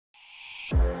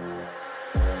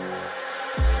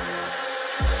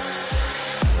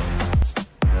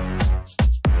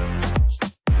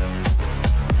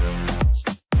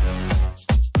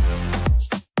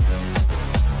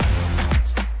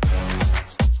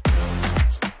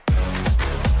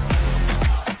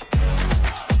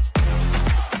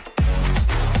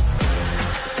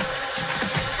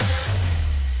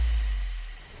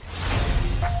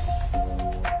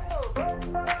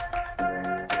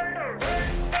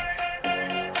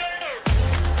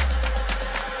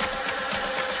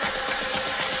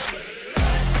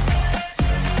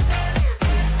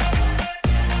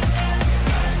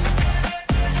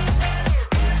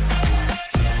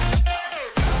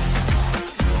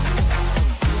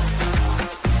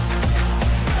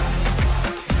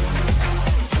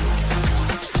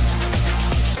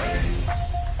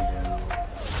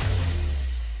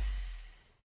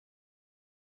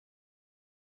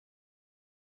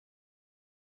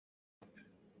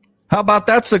How about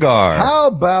that cigar? How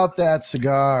about that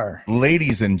cigar?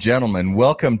 Ladies and gentlemen,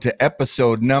 welcome to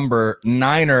episode number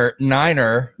niner.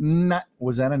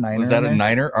 Was that a niner? Was that a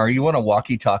niner? Are you on a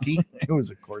walkie-talkie? It was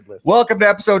a cordless. Welcome to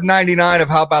episode 99 of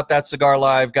How About That Cigar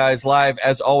Live, guys. Live,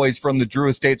 as always, from the Drew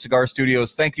Estate Cigar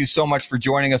Studios. Thank you so much for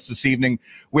joining us this evening.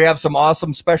 We have some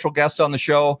awesome special guests on the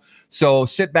show, so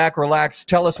sit back, relax,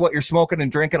 tell us what you're smoking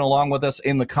and drinking along with us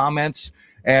in the comments.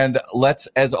 And let's,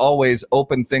 as always,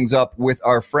 open things up with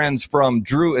our friends from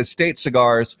Drew Estate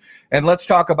Cigars. And let's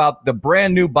talk about the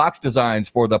brand new box designs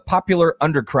for the popular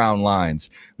Undercrown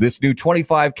lines. This new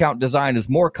 25-count design is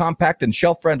more compact and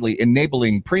shelf-friendly,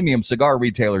 enabling premium cigar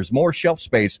retailers more shelf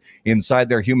space inside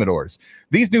their humidors.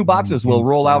 These new boxes will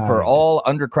roll out for all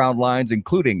Undercrown lines,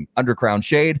 including Undercrown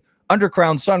Shade,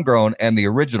 Undercrown Sungrown, and the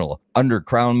original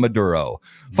Undercrown Maduro.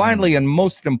 Finally, and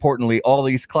most importantly, all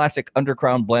these classic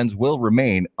Undercrown blends will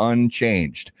remain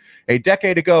unchanged. A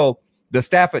decade ago, the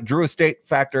staff at Drew Estate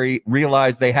Factory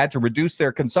realized they had to reduce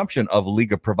their consumption of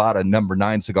Liga Privada No.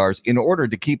 9 cigars in order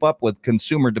to keep up with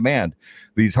consumer demand.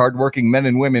 These hardworking men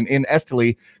and women in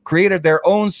Esteli created their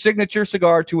own signature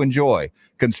cigar to enjoy.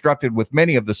 Constructed with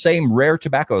many of the same rare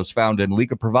tobaccos found in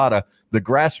Liga Privada, the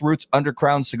grassroots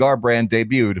Undercrown cigar brand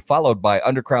debuted, followed by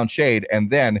Undercrown Shade and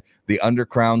then the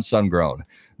Undercrown Sungrown.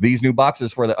 These new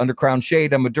boxes for the Undercrown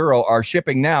Shade and Maduro are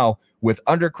shipping now, with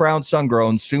Undercrown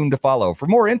Sungrown soon to follow. For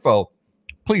more info,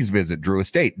 please visit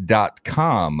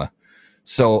drewestate.com.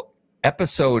 So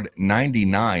episode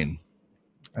 99,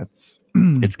 it's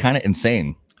kind of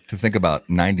insane to think about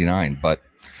 99, but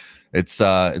it's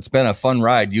been a fun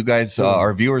ride. You guys,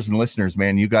 our viewers and listeners,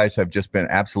 man, you guys have just been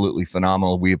absolutely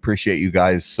phenomenal. We appreciate you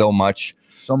guys so much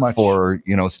for,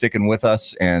 sticking with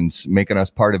us and making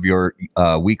us part of your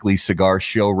weekly cigar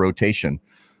show rotation.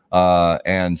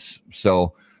 And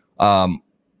so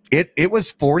it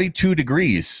was 42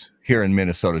 degrees here in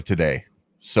Minnesota today.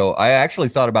 So I actually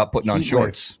thought about putting on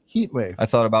shorts. Heat wave. I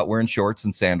thought about wearing shorts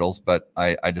and sandals, but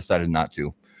I decided not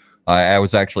to. I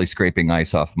was actually scraping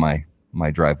ice off my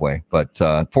driveway, but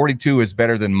 42 is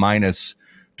better than minus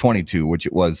 22, which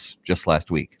it was just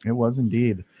last week. It was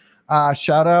indeed.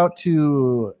 Shout out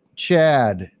to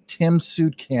Chad, Tim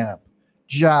Suitcamp,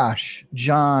 Josh,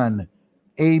 John,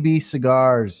 AB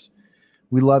Cigars.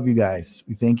 We love you guys.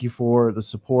 We thank you for the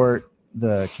support,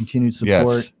 the continued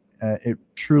support. Yes. It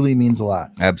truly means a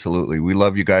lot. Absolutely. We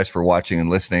love you guys for watching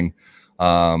and listening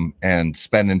and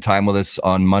spending time with us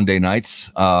on Monday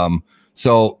nights.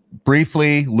 So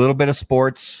briefly, a little bit of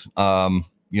sports,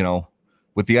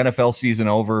 with the NFL season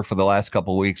over for the last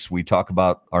couple of weeks, we talk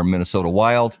about our Minnesota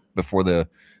Wild before the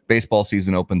baseball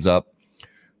season opens up.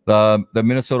 The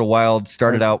Minnesota Wild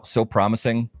started out so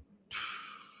promising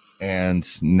and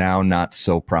now not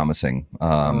so promising.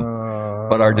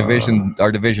 But our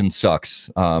division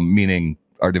sucks, meaning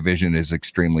our division is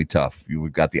extremely tough.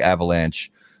 We've got the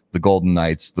Avalanche, the Golden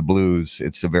Knights, the Blues.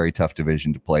 It's a very tough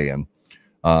division to play in.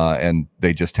 And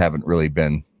they just haven't really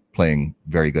been playing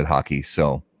very good hockey.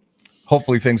 So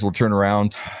hopefully things will turn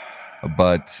around,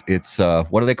 but it's,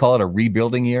 what do they call it? A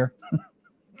rebuilding year.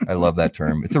 I love that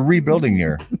term. It's a rebuilding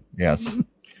year. Yes.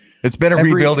 It's been a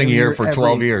rebuilding year for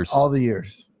 12 years. All the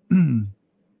years.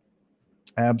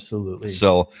 Absolutely.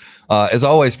 So, as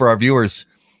always, for our viewers,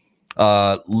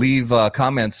 leave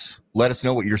comments. Let us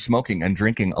know what you're smoking and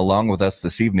drinking along with us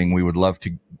this evening. We would love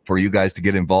for you guys to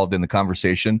get involved in the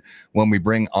conversation when we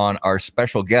bring on our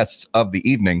special guests of the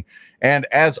evening. And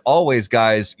as always,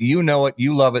 guys, you know it,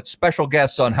 you love it. Special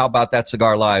guests on How About That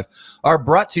Cigar Live are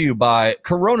brought to you by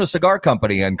Corona Cigar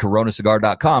Company and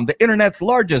coronacigar.com, the internet's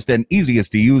largest and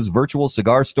easiest to use virtual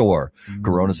cigar store.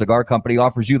 Corona Cigar Company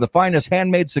offers you the finest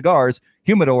handmade cigars,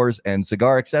 humidors, and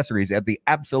cigar accessories at the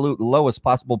absolute lowest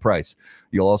possible price.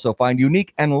 You'll also find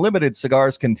unique and limited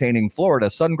cigars containing Florida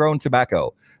sun-grown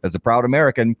tobacco. As a proud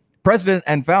American, President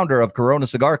and founder of Corona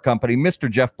Cigar Company, Mr.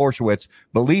 Jeff Borshowitz,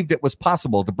 believed it was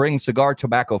possible to bring cigar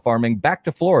tobacco farming back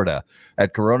to Florida.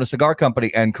 At Corona Cigar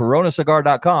Company and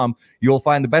coronacigar.com, you'll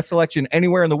find the best selection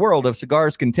anywhere in the world of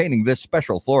cigars containing this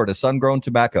special Florida sun-grown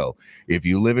tobacco. If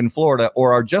you live in Florida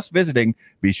or are just visiting,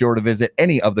 be sure to visit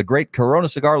any of the great Corona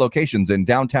Cigar locations in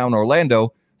downtown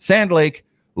Orlando, Sand Lake,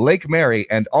 Lake Mary,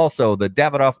 and also the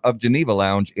Davidoff of Geneva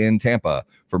Lounge in Tampa.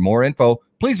 For more info,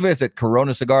 please visit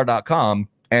coronacigar.com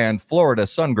and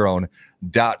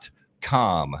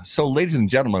floridasungrown.com. So, ladies and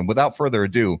gentlemen, without further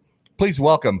ado, please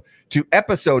welcome to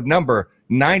episode number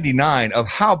 99 of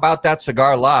How About That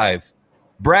Cigar Live,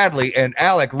 Bradley and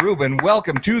Alec Rubin.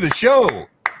 Welcome to the show.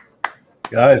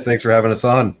 Guys, thanks for having us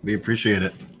on. We appreciate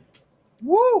it.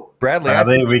 Woo!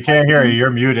 Bradley, we can't hear you.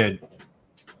 You're muted.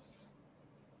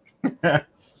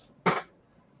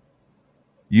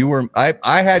 You were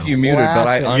I had you muted, but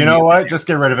I Classic. You know what? Just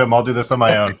get rid of him. I'll do this on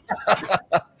my own.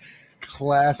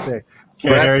 Classic.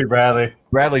 Can't hear you, Bradley.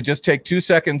 Bradley, just take 2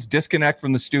 seconds, disconnect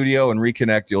from the studio and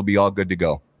reconnect. You'll be all good to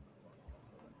go.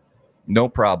 No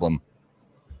problem.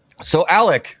 So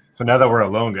Alec. So now that we're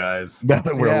alone, guys. Now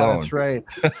that we're alone. That's right.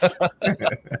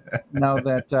 Now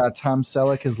that Tom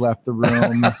Selleck has left the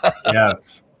room.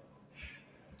 Yes.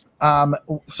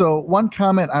 So one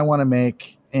comment I want to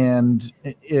make and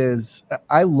is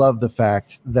I love the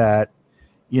fact that,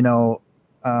 you know,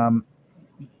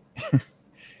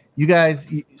 you guys,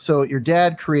 so your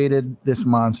dad created this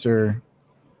monster,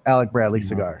 Alec Bradley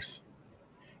Cigars.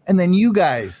 And then you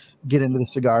guys get into the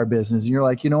cigar business and you're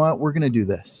like, you know what? We're going to do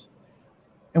this.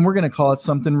 And we're going to call it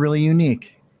something really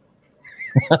unique.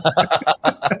 You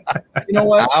know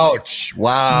what? Ouch.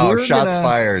 Wow. Shots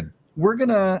fired. We're going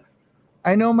to,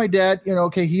 I know my dad, you know,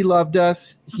 okay, he loved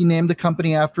us. He named the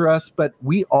company after us, but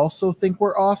we also think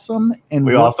we're awesome. And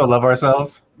we also love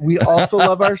ourselves. We also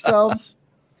love ourselves.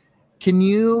 Can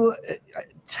you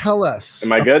tell us?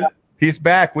 Am I good? He's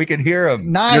back. We can hear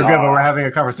him. Nice. You're good, but we're having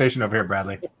a conversation over here,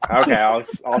 Bradley. Okay,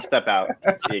 I'll step out.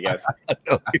 See you guys.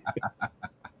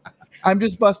 I'm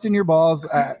just busting your balls.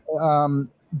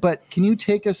 But can you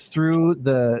take us through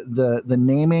the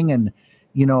naming and,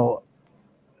 you know,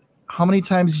 how many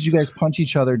times did you guys punch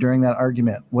each other during that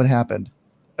argument? What happened?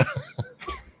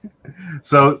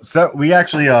 So we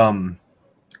actually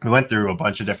we went through a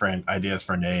bunch of different ideas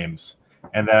for names,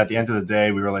 and then at the end of the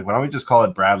day, we were like, why don't we just call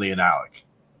it Bradley and Alec?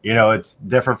 You know, it's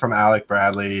different from Alec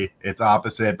Bradley. It's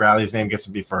opposite. Bradley's name gets to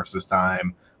be first this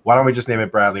time. Why don't we just name it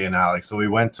Bradley and Alec? So we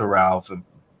went to Ralph,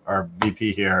 our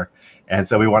VP here, and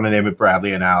said we want to name it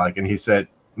Bradley and Alec, and he said,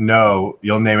 no,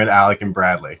 you'll name it Alec and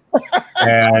Bradley.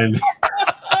 And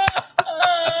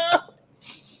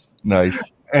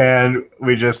Nice. And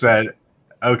we just said,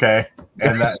 okay.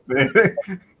 And that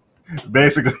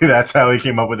basically that's how he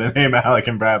came up with the name Alec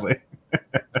and Bradley.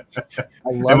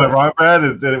 Am I wrong, Brad?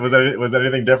 Was that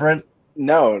anything different?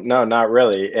 No, not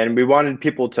really. And we wanted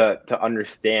people to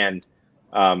understand,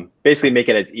 basically make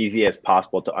it as easy as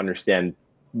possible to understand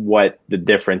what the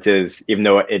difference is, even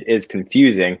though it is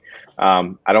confusing.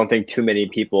 I don't think too many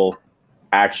people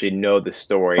actually know the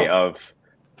story of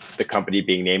the company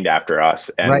being named after us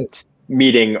and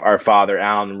meeting our father,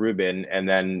 Alan Rubin, and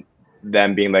then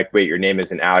them being like, wait, your name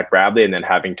isn't Alec Bradley, and then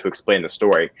having to explain the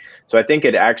story. So I think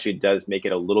it actually does make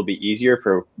it a little bit easier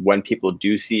for when people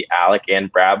do see Alec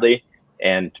and Bradley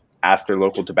and ask their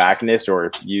local tobacconist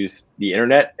or use the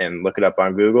internet and look it up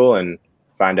on Google and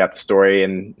find out the story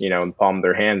and, you know, in the palm of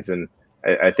their hands. And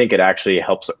I think it actually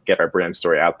helps get our brand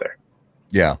story out there.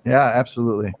 Yeah. Yeah,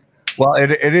 absolutely. Well,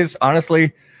 it is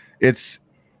honestly, it's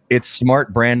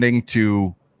smart branding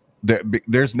to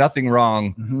there's nothing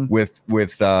wrong with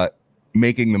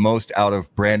making the most out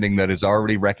of branding that is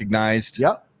already recognized.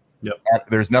 Yep.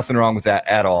 There's nothing wrong with that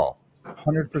at all.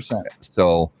 100%.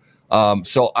 So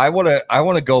I want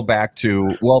to go back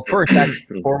to, well, first,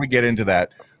 before we get into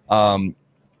that,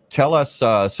 tell us,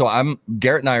 so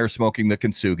Garrett and I are smoking the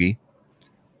Kintsugi,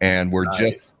 and we're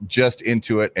just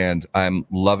into it, and I'm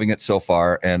loving it so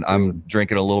far. And I'm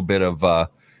drinking a little bit of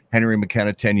Henry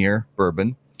McKenna 10-year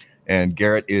bourbon, and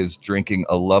Garrett is drinking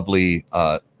a lovely.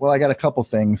 Well, I got a couple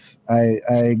things.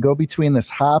 I go between this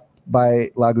hop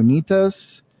by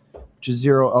Lagunitas, which is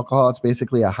 0 alcohol. It's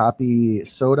basically a hoppy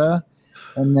soda,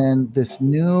 and then this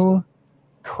new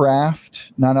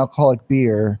craft non-alcoholic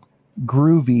beer,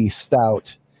 Groovy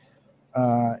Stout.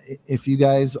 If you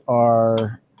guys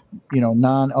are, you know,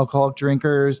 non-alcoholic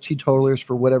drinkers, teetotalers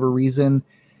for whatever reason,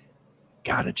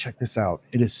 gotta check this out.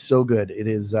 It is so good. It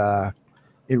is.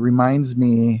 It reminds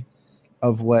me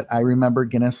of what I remember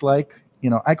Guinness like. You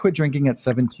know, I quit drinking at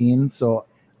 17, so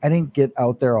I didn't get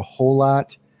out there a whole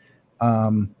lot.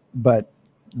 But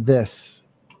this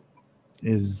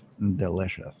is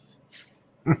delicious.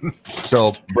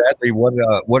 So, Bradley,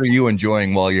 what are you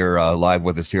enjoying while you're live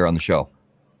with us here on the show?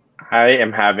 I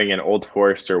am having an Old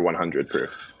Forester 100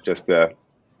 proof. Just a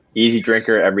easy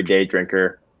drinker, everyday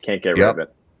drinker. Can't get rid of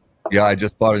it. Yeah, I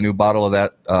just bought a new bottle of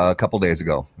that a couple days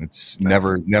ago. It's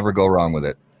never go wrong with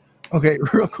it. Okay,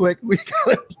 real quick, we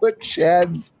gotta put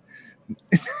Chad's.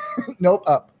 Nope,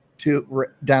 up to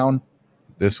down.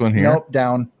 This one here. Nope,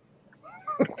 down.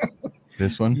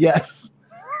 This one. Yes.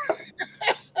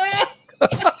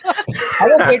 I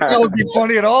don't think that would be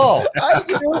funny at all.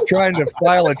 I'm trying to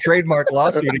file a trademark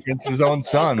lawsuit against his own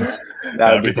sons.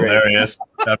 That'd be hilarious.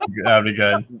 That'd be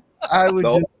good. I would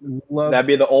just love. That'd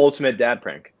be the ultimate dad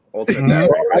prank. Ultimate dad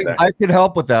prank right there. I can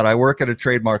help with that. I work at a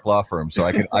trademark law firm, so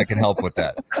I can help with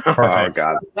that. Oh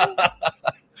God.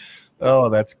 Oh,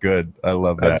 that's good. I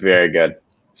love that. That's very good.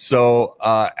 So,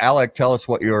 Alec, tell us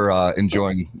what you're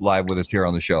enjoying live with us here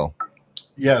on the show.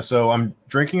 Yeah, so I'm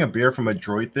drinking a beer from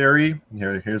Adroit Theory.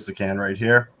 Here's the can right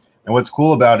here. And what's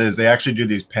cool about it is they actually do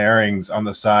these pairings on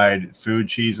the side, food,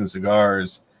 cheese, and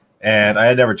cigars. And I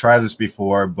had never tried this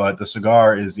before, but the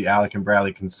cigar is the Alec and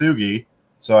Bradley Kintsugi.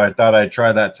 So I thought I'd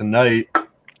try that tonight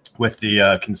with the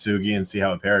Kintsugi and see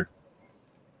how it paired.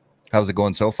 How's it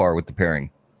going so far with the pairing?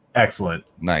 Excellent.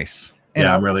 Nice. And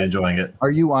I'm really enjoying it.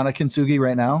 Are you on a Kintsugi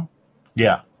right now?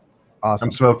 Yeah. Awesome.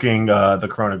 I'm smoking the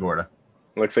Corona Gorda.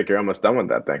 Looks like you're almost done with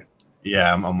that thing.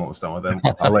 Yeah, I'm almost done with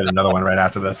it. I'll light another one right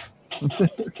after this.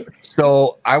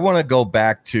 So I want to go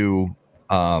back to,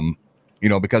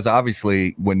 because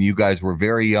obviously when you guys were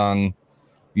very young,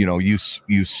 you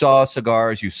saw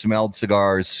cigars, you smelled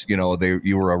cigars,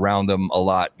 you were around them a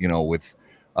lot,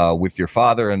 with your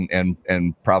father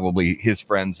and probably his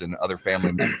friends and other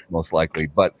family members, most likely.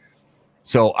 But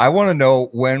so I want to know,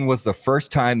 when was the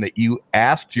first time that you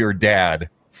asked your dad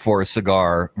for a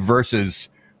cigar versus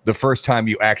the first time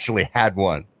you actually had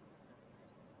one?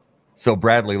 So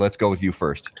Bradley, let's go with you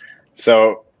first.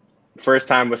 So first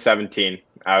time was 17.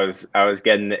 I was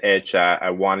getting the itch. I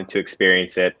wanted to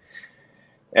experience it.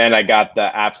 And I got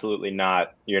the absolutely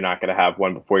not, you're not going to have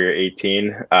one before you're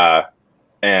 18.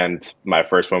 And my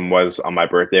first one was on my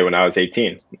birthday when I was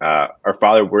 18. Our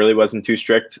father really wasn't too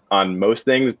strict on most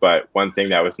things, but one thing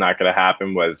that was not going to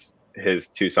happen was his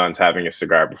two sons having a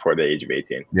cigar before the age of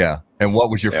 18. Yeah. And what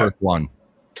was your first one?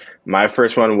 My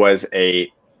first one was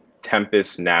a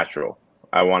Tempest Natural.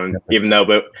 I wanted, even though,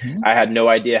 but I had no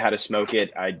idea how to smoke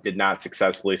it. I did not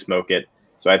successfully smoke it.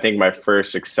 So I think my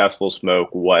first successful smoke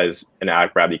was an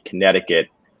Alec Bradley Connecticut,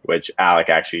 which Alec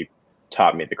actually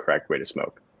taught me the correct way to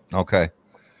smoke. Okay.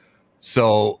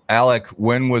 So Alec,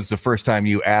 when was the first time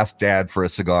you asked Dad for a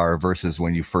cigar versus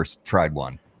when you first tried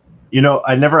one?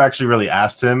 I never actually really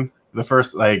asked him the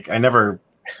first, I never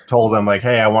told him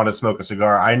hey, I want to smoke a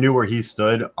cigar. I knew where he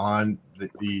stood on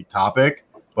the topic,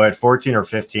 but at 14 or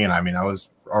 15, I was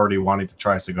already wanting to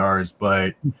try cigars,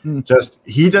 but just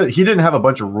he didn't have a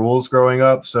bunch of rules growing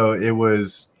up, so it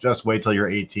was just wait till you're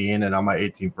 18. And on my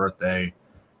 18th birthday,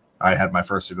 I had my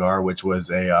first cigar, which was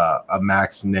a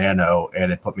Max Nano,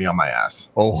 and it put me on my ass.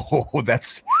 Oh,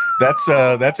 that's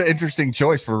an interesting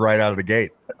choice for right out of the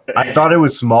gate. I thought it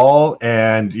was small,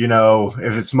 and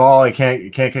if it's small, it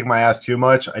can't kick my ass too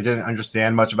much. I didn't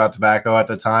understand much about tobacco at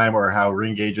the time, or how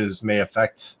ring gauges may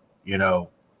affect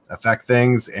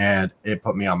things, and it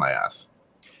put me on my ass.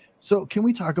 So can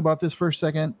we talk about this for a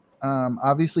second?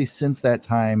 Obviously, since that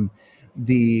time,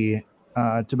 the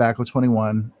Tobacco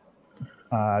 21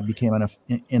 became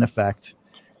in effect.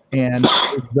 And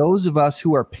those of us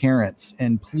who are parents,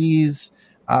 and please,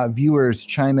 viewers,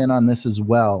 chime in on this as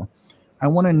well. I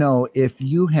want to know, if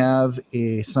you have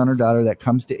a son or daughter that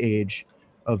comes to age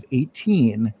of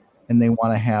 18 and they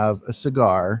want to have a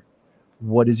cigar,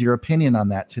 what is your opinion on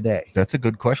that today? That's a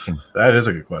good question. That is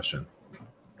a good question.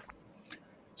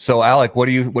 So Alec, what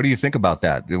do you think about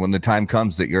that? When the time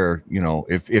comes that you're,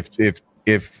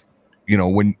 if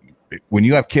when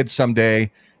you have kids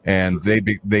someday and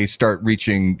they start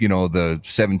reaching, the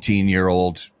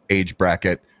 17-year-old age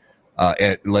bracket,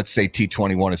 at, let's say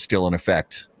T21 is still in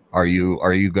effect. Are you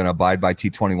going to abide by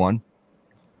T21?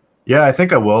 Yeah, I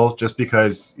think I will, just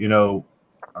because,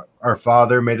 our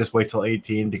father made us wait till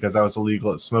 18 because I was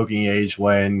illegal at smoking age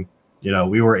when,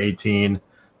 we were 18.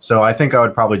 So I think I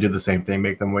would probably do the same thing,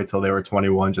 make them wait till they were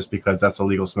 21, just because that's a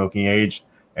legal smoking age.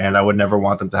 And I would never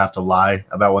want them to have to lie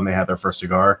about when they had their first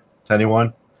cigar to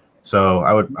anyone. So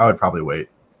I would probably wait.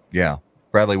 Yeah.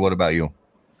 Bradley, what about you?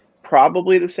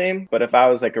 Probably the same, but if I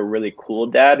was a really cool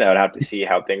dad, I would have to see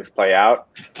how things play out.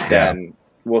 Then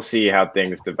we'll see how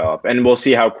things develop, and we'll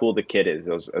see how cool the kid is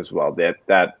as well.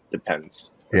 That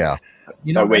depends. Yeah,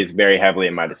 that weighs very heavily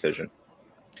in my decision.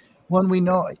 When we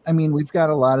know, we've got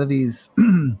a lot of these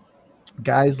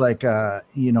guys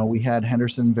we had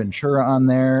Henderson Ventura on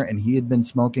there, and he had been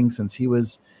smoking since he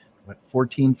was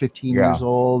 14, 15 years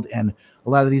old. And a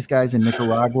lot of these guys in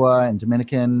Nicaragua and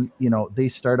Dominican, they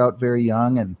start out very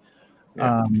young, and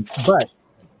but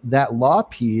that law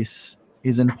piece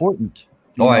is important.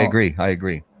 I agree.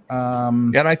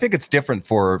 And I think it's different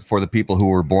for the people who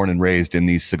were born and raised in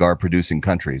these cigar producing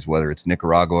countries, whether it's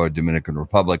Nicaragua, Dominican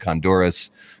Republic,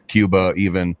 Honduras, Cuba,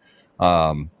 even,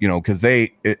 because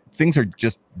things are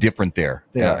just different there.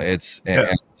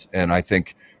 And I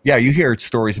think, you hear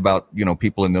stories about,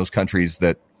 people in those countries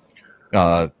that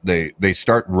they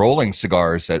start rolling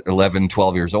cigars at 11,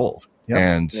 12 years old. Yep.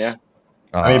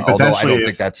 And potentially, I don't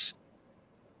think that's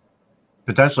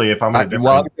potentially if I'm in a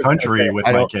different country with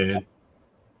my kid,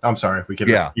 I'm sorry, we keep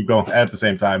going at the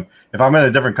same time. If I'm in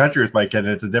a different country with my kid and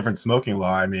it's a different smoking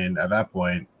law, I mean, at that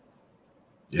point,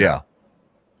 have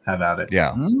at it.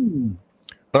 Yeah.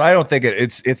 But I don't think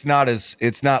it's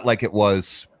not like it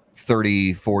was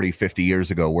 30, 40, 50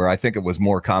 years ago, where I think it was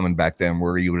more common back then,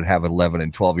 where you would have 11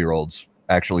 and 12-year-olds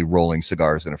actually rolling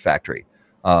cigars in a factory.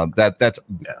 That's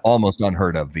almost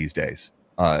unheard of these days.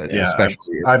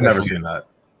 Especially I've never seen that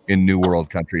in New World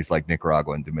countries like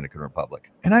Nicaragua and Dominican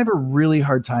Republic. And I have a really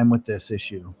hard time with this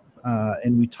issue.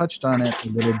 And we touched on it a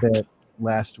little bit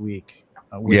last week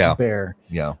with Bear.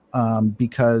 Yeah.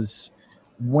 Because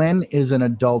when is an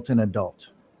adult an adult?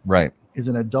 Right. Is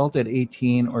an adult at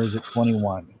 18 or is it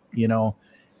 21? You know?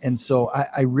 And so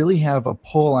I really have a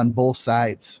pull on both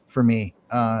sides for me.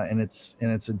 And it's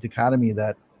a dichotomy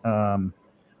that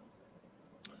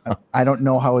I don't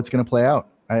know how it's going to play out.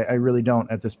 I really don't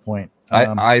at this point.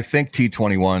 I think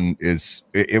T21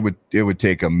 it would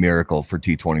take a miracle for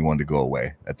T21 to go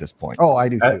away at this point. Oh, I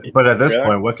do too. But at this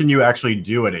point, what can you actually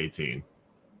do at 18?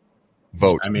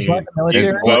 Vote. I mean, join the military?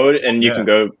 You can vote and you can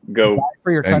go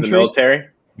for your in the country. military.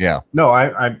 Yeah. No,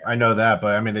 I know that,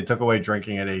 but I mean, they took away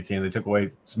drinking at 18. They took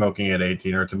away smoking at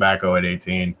 18 or tobacco at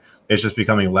 18. It's just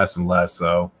becoming less and less.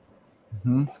 So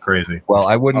it's crazy. Well,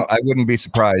 I wouldn't be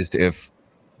surprised if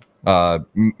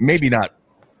maybe not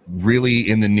really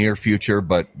in the near future,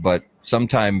 but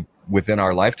sometime within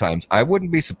our lifetimes, I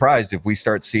wouldn't be surprised if we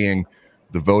start seeing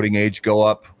the voting age go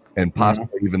up and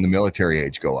possibly even the military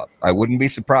age go up. I wouldn't be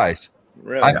surprised.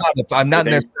 Really? I'm not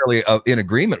necessarily in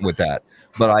agreement with that,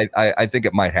 but I think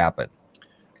it might happen.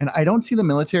 And I don't see the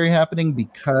military happening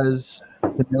because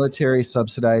the military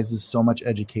subsidizes so much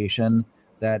education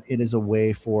that it is a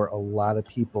way for a lot of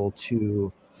people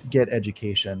to get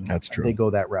education. That's true. They go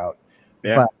that route.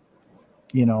 Yeah. But,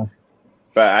 you know.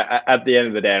 But at the end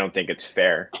of the day, I don't think it's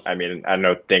fair. I mean, I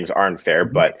know things aren't fair,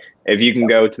 but if you can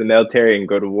go to the military and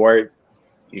go to war,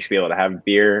 you should be able to have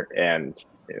beer and,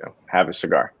 have a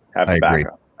cigar, have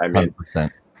tobacco. I mean,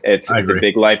 100%. It's a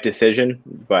big life decision,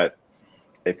 but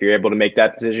if you're able to make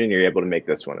that decision, you're able to make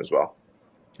this one as well.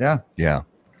 Yeah. Yeah.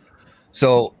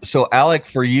 So Alec,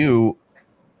 for you,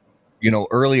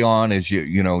 early on as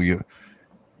you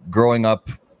growing up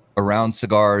around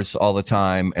cigars all the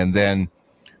time, and then,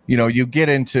 you get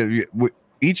into,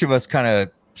 each of us kind of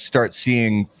start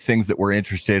seeing things that we're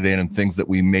interested in and things that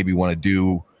we maybe want to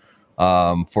do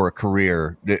for a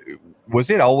career. Was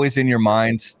it always in your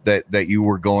mind that you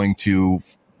were going to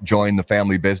join the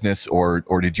family business, or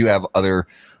did you have other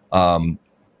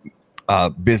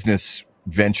business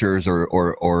ventures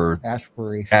or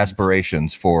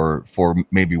aspirations for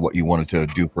maybe what you wanted to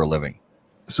do for a living?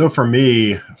 So for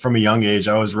me, from a young age,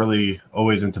 I was really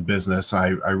always into business. I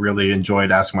really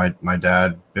enjoyed asking my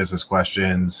dad business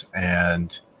questions.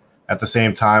 And at the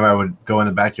same time, I would go in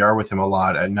the backyard with him a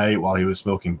lot at night while he was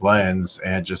smoking blends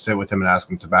and just sit with him and ask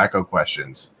him tobacco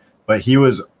questions. But he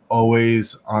was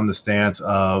always on the stance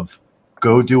of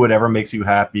go do whatever makes you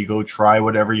happy, go try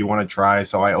whatever you want to try.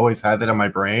 So I always had that in my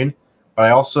brain. But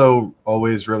I also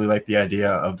always really liked the idea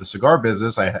of the cigar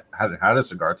business. I hadn't had a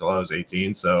cigar till I was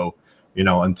 18. So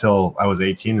until I was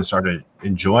 18 and started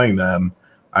enjoying them,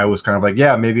 I was kind of like,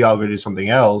 yeah, maybe I'll go do something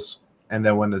else. And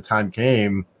then when the time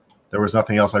came, there was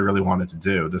nothing else I really wanted to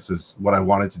do. This is what I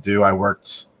wanted to do. I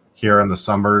worked here in the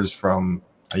summers from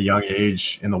a young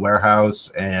age in the warehouse,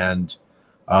 and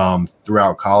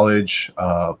throughout college,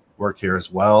 worked here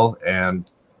as well. And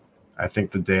I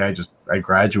think the day I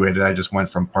graduated, I just went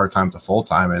from part-time to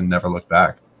full-time and never looked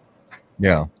back.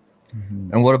 Yeah.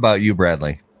 And what about you,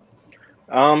 Bradley?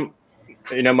 My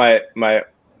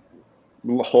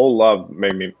whole love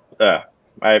made me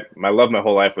my love my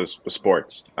whole life was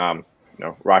sports.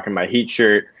 Rocking my Heat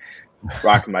shirt,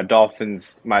 rocking my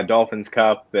Dolphins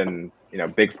cup, and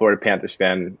big Florida Panthers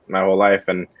fan my whole life.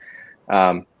 And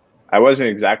I wasn't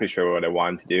exactly sure what I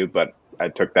wanted to do, but I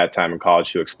took that time in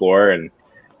college to explore and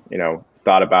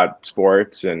thought about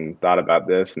sports and thought about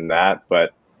this and that.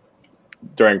 But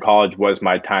during college was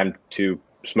my time to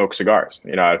smoke cigars.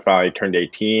 I finally turned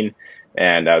 18.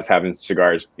 And I was having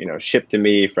cigars, shipped to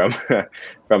me from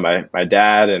my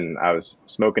dad, and I was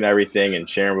smoking everything and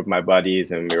sharing with my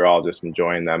buddies, and we were all just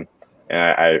enjoying them.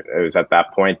 And it was at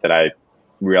that point that I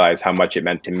realized how much it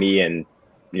meant to me, and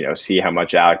see how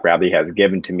much Alec Bradley has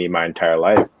given to me my entire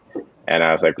life. And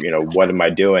I was like, what am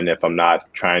I doing if I'm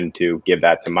not trying to give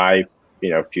that to my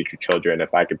future children?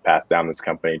 If I could pass down this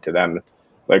company to them,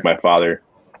 like my father,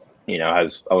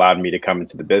 has allowed me to come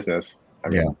into the business. I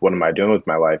mean, what am I doing with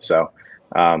my life? So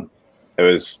it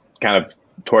was kind of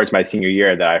towards my senior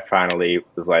year that I finally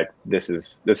was like, this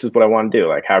is what I want to do.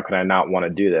 Like, how can I not want to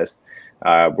do this?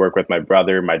 work with my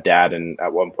brother, my dad, and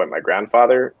at one point my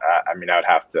grandfather, I mean, I would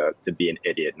have to be an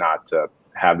idiot not to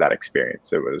have that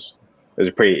experience. It was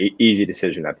a pretty easy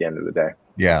decision at the end of the day.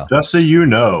 Yeah. Just so you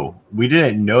know, we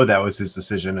didn't know that was his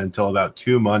decision until about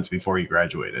 2 months before he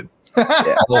graduated.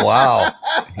 Oh, wow.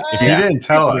 He didn't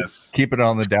tell us. Keep it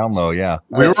on the down low. Yeah.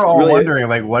 We were all wondering,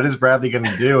 like, what is Bradley going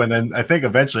to do? And then I think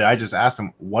eventually I just asked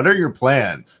him, what are your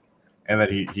plans? And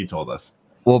then he told us.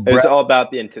 Well, it's all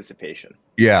about the anticipation.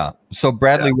 Yeah. So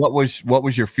Bradley, what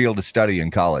was your field of study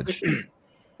in college?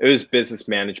 It was business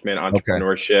management,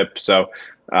 entrepreneurship. Okay. So,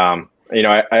 you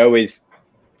know, I always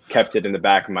kept it in the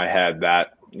back of my head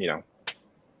that, you know,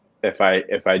 if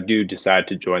I do decide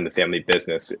to join the family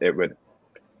business, it would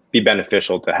be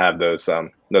beneficial to have those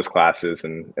classes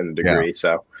and the degree. Yeah.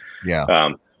 So yeah,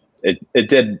 it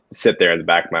did sit there in the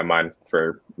back of my mind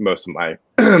for most of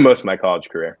my college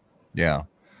career. Yeah.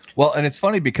 Well, and it's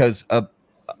funny because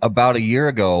about a year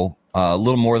ago, a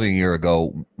little more than a year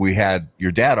ago, we had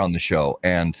your dad on the show,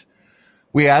 and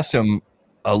we asked him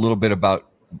a little bit about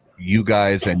you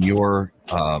guys and your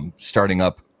starting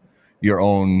up your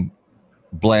own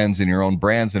blends and your own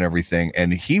brands and everything.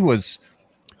 And he was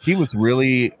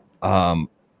really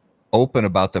open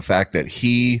about the fact that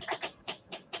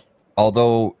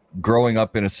although growing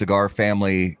up in a cigar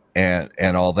family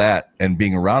and all that and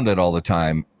being around it all the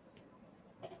time,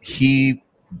 he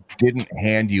didn't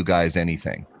hand you guys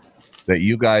anything, that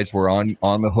you guys were on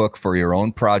the hook for your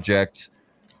own project,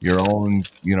 your own,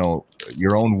 you know,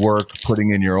 your own work, putting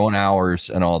in your own hours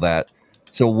and all that.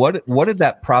 So what did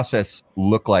that process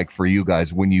look like for you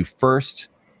guys when you first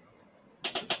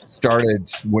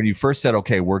said,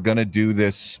 okay, we're going to do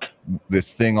this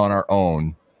thing on our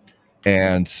own?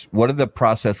 And what did the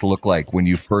process look like when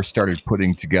you first started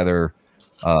putting together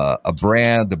a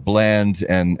brand, a blend,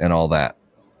 and all that?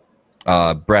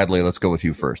 Bradley, let's go with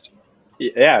you first.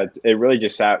 Yeah, it really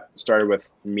just started with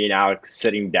me and Alex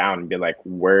sitting down and be like,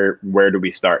 where do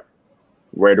we start?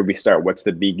 Where do we start? What's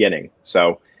the beginning?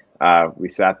 So we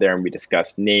sat there and we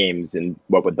discussed names and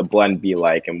what would the blend be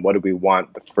like, and what do we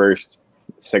want the first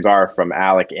cigar from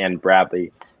Alec and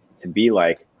Bradley to be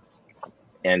like.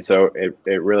 And so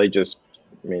it really just,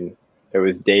 I mean, it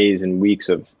was days and weeks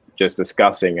of just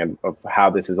discussing and of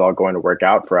how this is all going to work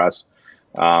out for us.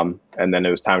 And then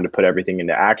it was time to put everything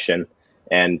into action.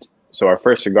 And so our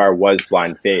first cigar was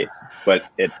Blind Faith, but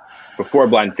before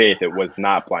Blind Faith, it was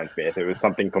not Blind Faith. It was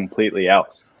something completely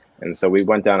else. And so we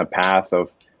went down a path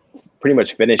of pretty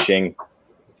much finishing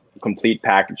complete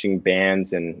packaging,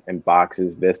 bands and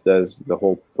boxes, vistas, the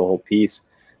whole piece.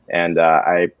 And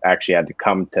I actually had to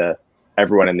come to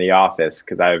everyone in the office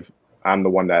because I'm the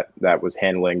one that was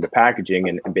handling the packaging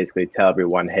and basically tell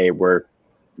everyone, hey, we're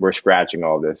scratching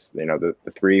all this. You know, the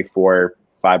 3, 4,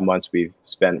 5 months we've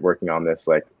spent working on this,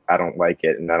 like, I don't like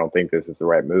it, and I don't think this is the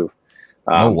right move.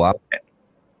 Oh, wow.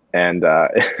 And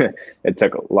it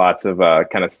took lots of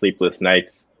kind of sleepless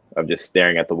nights of just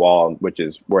staring at the wall, which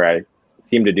is where I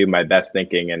seemed to do my best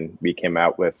thinking. And we came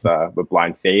out with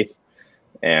Blind Faith,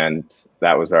 and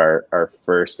that was our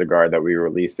first cigar that we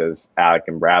released as Alec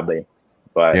and Bradley.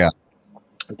 But yeah,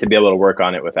 to be able to work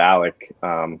on it with Alec,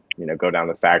 you know, go down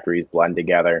to the factories, blend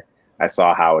together. I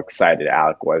saw how excited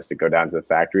Alec was to go down to the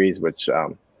factories, which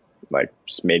like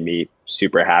just made me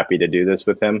super happy to do this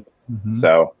with him. Mm-hmm.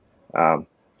 So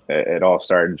it all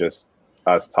started just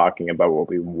us talking about what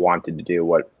we wanted to do,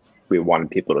 what we wanted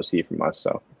people to see from us.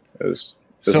 So it was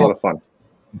a lot of fun.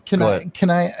 Can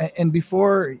I, and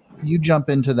before you jump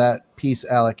into that piece,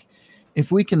 Alec,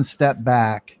 if we can step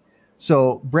back.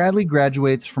 So Bradley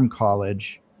graduates from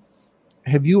college.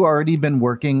 Have you already been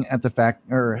working at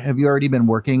have you already been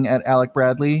working at Alec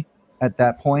Bradley at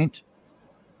that point?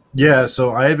 Yeah,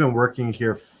 so I had been working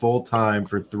here full time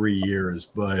for 3 years,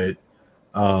 but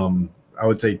I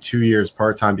would say 2 years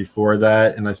part-time before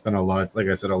that. And I spent a lot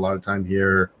of time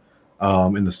here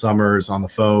in the summers on the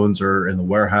phones or in the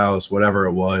warehouse, whatever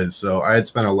it was. So I had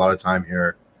spent a lot of time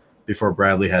here before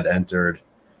Bradley had entered.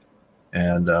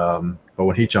 And but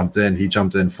when he jumped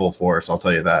in full force, I'll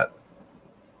tell you that.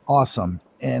 Awesome.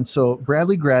 And so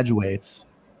Bradley graduates,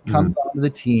 comes onto the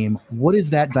team. What does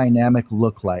that dynamic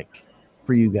look like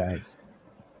for you guys?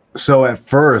 So at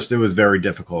first it was very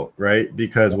difficult, right?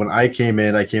 Because when I came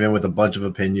in with a bunch of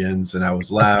opinions and I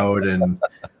was loud and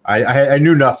I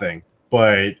knew nothing,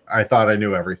 but I thought I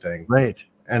knew everything. Right.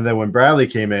 And then when Bradley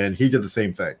came in, he did the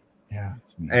same thing. Yeah.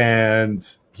 And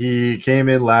he came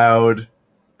in loud,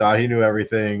 thought he knew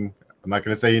everything. I'm not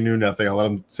going to say he knew nothing. I'll let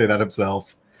him say that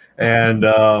himself. And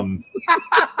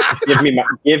give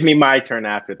me my turn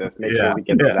after this. Make sure we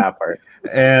get to that part.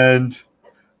 And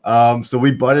so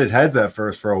we butted heads at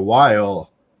first for a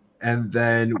while, And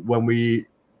then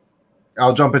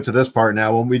I'll jump into this part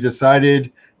now. When we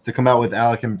decided to come out with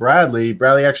Alec and Bradley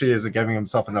actually isn't giving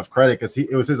himself enough credit because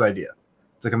it was his idea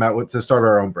to start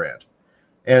our own brand.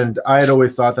 And I had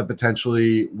always thought that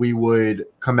potentially we would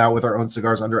come out with our own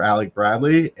cigars under Alec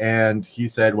Bradley. And he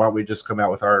said, why don't we just come out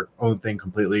with our own thing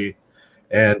completely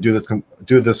and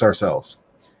do this ourselves?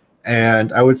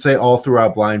 And I would say all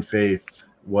throughout Blind Faith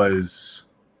was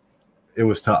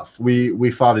tough. We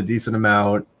fought a decent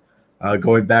amount,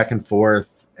 going back and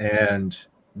forth. And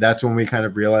that's when we kind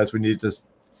of realized we needed to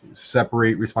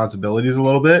separate responsibilities a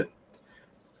little bit.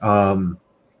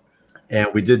 And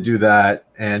we did do that,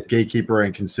 and Gatekeeper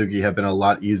and Kintsugi have been a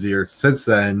lot easier since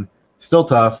then. Still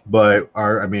tough, but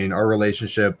our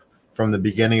relationship from the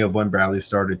beginning of when Bradley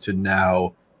started to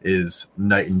now is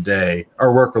night and day.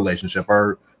 Our work relationship,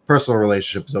 our personal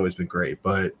relationship has always been great,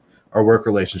 but our work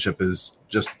relationship is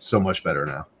just so much better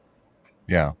now.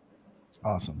 Yeah.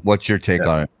 Awesome. What's your take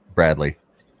on it, Bradley?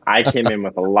 I came in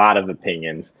with a lot of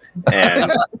opinions,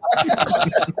 and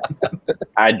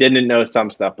I didn't know some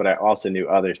stuff, but I also knew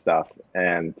other stuff.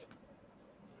 And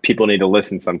people need to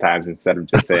listen sometimes instead of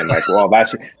just saying like, well,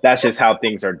 that's just how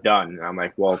things are done. And I'm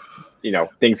like, well,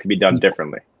 things can be done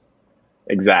differently.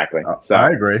 Exactly. So I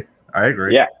agree.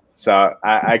 Yeah. So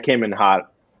I came in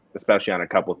hot, especially on a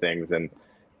couple things. And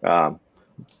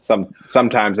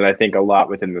sometimes, and I think a lot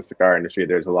within the cigar industry,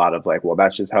 there's a lot of like, well,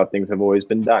 that's just how things have always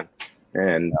been done.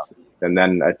 And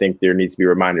then I think there needs to be a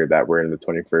reminder that we're in the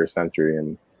 21st century.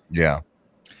 And yeah.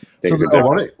 So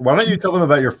why don't you tell them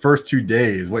about your first 2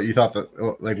 days, what you thought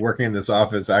that like working in this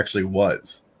office actually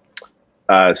was?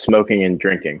 Smoking and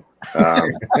drinking.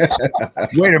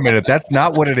 Wait a minute. That's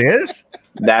not what it is?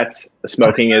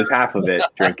 Smoking is half of it.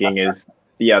 Drinking is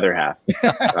the other half.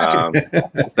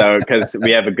 So because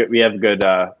we have a good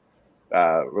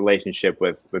relationship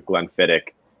with Glenfiddich.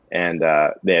 And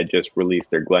they had just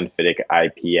released their Glenfiddich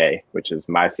IPA, which is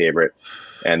my favorite.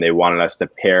 And they wanted us to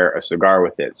pair a cigar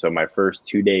with it. So my first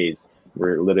 2 days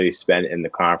were literally spent in the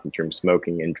conference room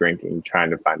smoking and drinking, trying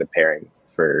to find a pairing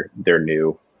for their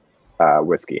new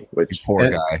whiskey. Which poor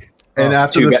guy. And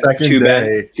after the second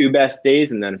day, two best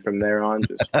days, and then from there on,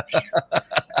 just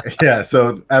yeah.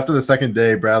 So after the second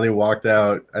day, Bradley walked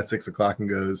out at 6 o'clock and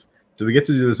goes, "Do we get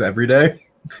to do this every day?"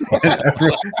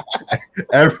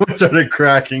 Everyone started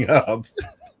cracking up.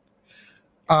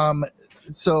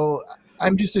 So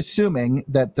I'm just assuming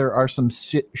that there are some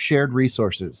shared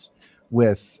resources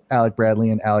with Alec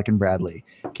Bradley and Alec and Bradley.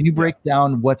 Can you break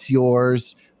down what's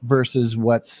yours versus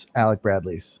what's Alec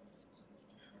Bradley's?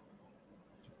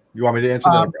 You want me to answer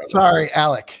that? Sorry,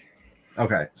 Alec.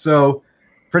 Okay, so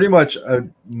pretty much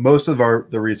most of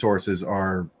the resources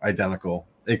are identical,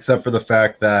 except for the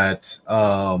fact that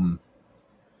on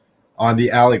the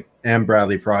Alec and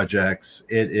Bradley projects,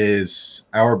 it is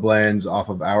our blends off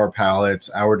of our palettes,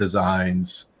 our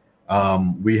designs.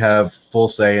 We have full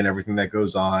say in everything that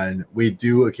goes on. We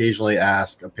do occasionally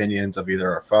ask opinions of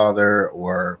either our father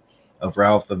or of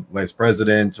Ralph, the vice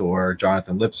president, or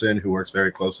Jonathan Lipson, who works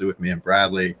very closely with me and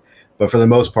Bradley. But for the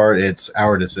most part, it's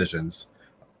our decisions.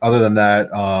 Other than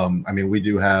that, we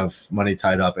do have money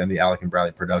tied up in the Alec and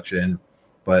Bradley production.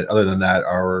 But other than that,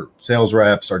 our sales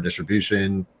reps, our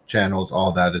distribution channels,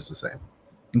 all that is the same.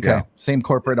 Okay. Yeah. Same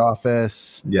corporate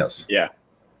office. Yes. Yeah.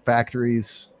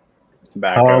 Factories.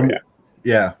 Tobacco.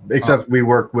 Yeah. Except we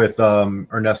work with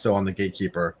Ernesto on the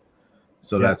Gatekeeper.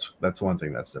 So that's one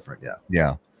thing that's different. Yeah.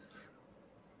 Yeah.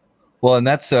 Well, and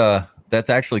that's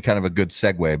actually kind of a good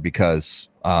segue because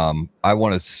I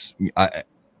want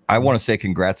to say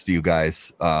congrats to you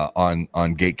guys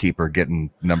on Gatekeeper getting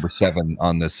number 7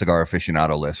 on the Cigar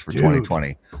Aficionado list for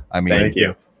 2020. I mean, thank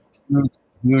you.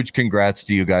 Huge congrats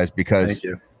to you guys because thank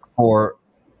you.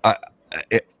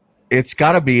 It's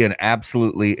got to be an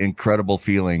absolutely incredible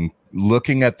feeling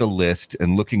looking at the list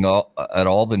and looking at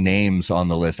all the names on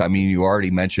the list. I mean, you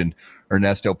already mentioned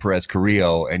Ernesto Perez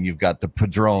Carrillo, and you've got the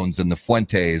Padrones and the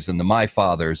Fuentes and the My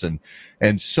Fathers and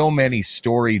so many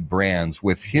storied brands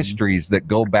with histories that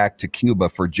go back to Cuba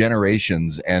for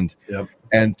generations. And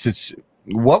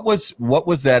what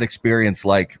was that experience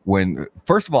like when,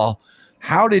 first of all,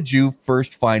 how did you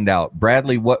first find out,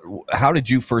 Bradley? How did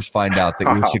you first find out that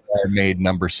your cigar made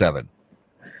number 7?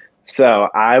 So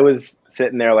I was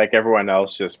sitting there like everyone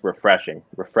else, just refresh.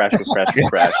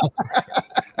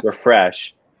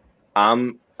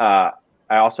 I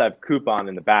also have Coupon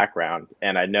in the background,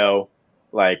 and I know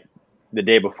like the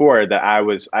day before that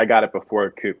I got it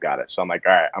before Coop got it. So I'm like,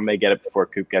 all right, I'm gonna get it before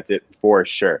Coop gets it for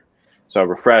sure. So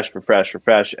refresh,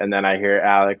 and then I hear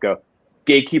Alec go,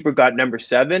 Gatekeeper got number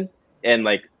 7. And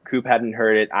like Coop hadn't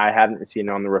heard it, I hadn't seen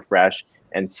it on the refresh,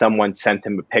 and someone sent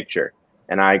him a picture.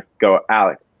 And I go,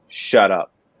 Alec, shut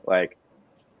up. Like,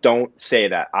 don't say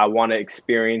that. I want to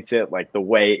experience it like the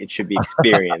way it should be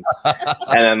experienced.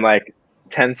 And then like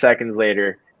 10 seconds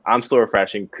later, I'm still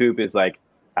refreshing. Coop is like,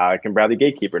 Alec and Bradley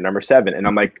Gatekeeper, number 7. And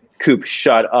I'm like, Coop,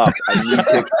 shut up. I need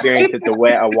to experience it the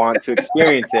way I want to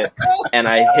experience it. And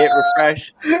I hit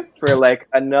refresh for like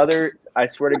another, I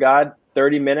swear to God,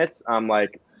 30 minutes. I'm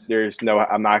like,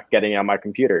 I'm not getting on my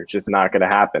computer. It's just not going to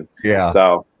happen. Yeah.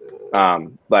 So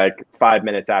like 5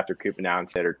 minutes after Coop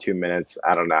announced it, or 2 minutes,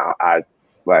 I don't know. I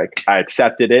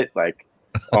accepted it, like,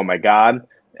 oh my God.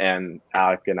 And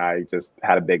Alec and I just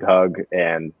had a big hug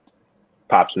and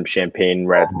popped some champagne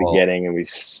right at the beginning, and we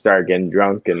started getting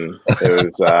drunk, and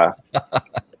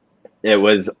it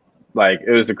was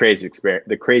the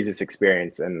craziest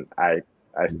experience. And I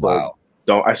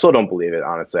still don't believe it,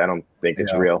 honestly. I don't think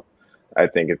it's real. I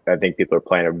think people are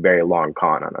playing a very long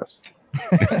con on us.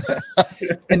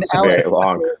 And Alec,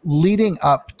 leading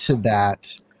up to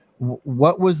that,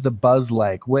 what was the buzz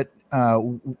like?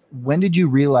 When did you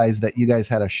realize that you guys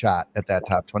had a shot at that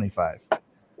top 25?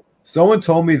 Someone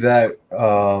told me that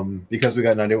because we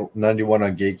got 91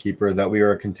 on Gatekeeper, that we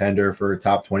were a contender for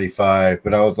top 25.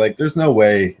 But I was like, there's no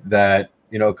way that,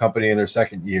 a company in their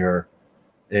second year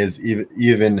is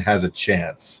even has a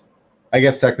chance. I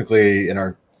guess technically in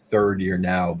our third year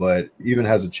now, but even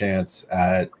has a chance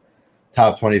at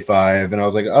top 25. And I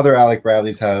was like, other Alec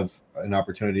Bradleys have an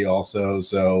opportunity also.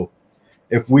 So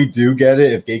if we do get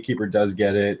it, if Gatekeeper does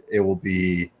get it, it will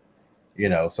be,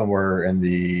 somewhere in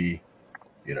the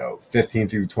 15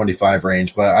 through 25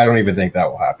 range, but I don't even think that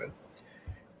will happen.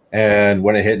 And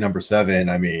when it hit number 7,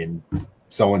 I mean,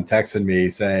 someone texted me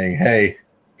saying, hey,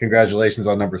 congratulations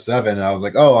on number 7. And I was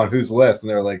like, oh, on whose list? And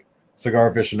they were like,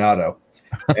 Cigar Aficionado.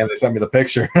 And they sent me the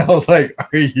picture. And I was like,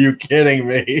 are you kidding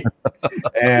me?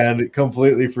 And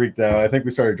completely freaked out. I think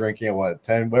we started drinking at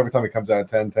 10, whatever time it comes out,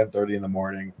 10:30 in the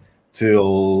morning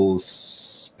till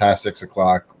past 6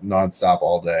 o'clock, nonstop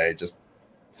all day, just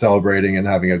celebrating and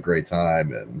having a great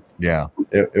time. And yeah,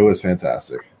 it was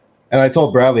fantastic. And I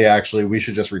told Bradley, actually, we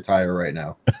should just retire right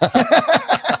now.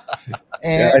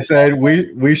 And I said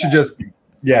we should just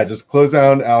close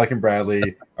down Alec and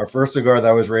Bradley. Our first cigar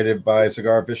that was rated by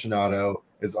Cigar Aficionado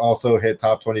is also hit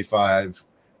top 25.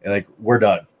 And like, we're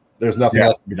done. There's nothing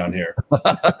else to be done here.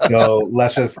 So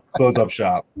let's just close up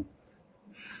shop.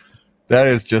 That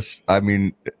is just, I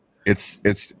mean,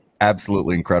 it's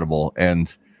absolutely incredible.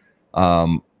 And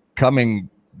coming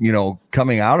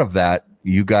out of that,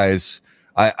 you guys,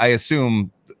 I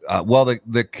assume, when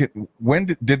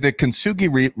did the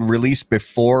Kintsugi release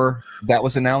before that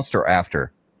was announced or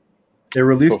after? It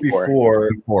released before,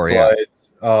 yeah.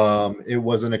 But it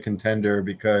wasn't a contender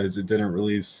because it didn't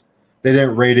release. They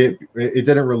didn't rate it. It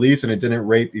didn't release, and it didn't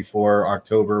rate before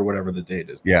October, whatever the date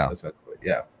is. Yeah.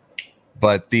 Yeah.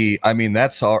 But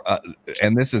that's all.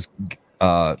 And this is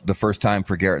the first time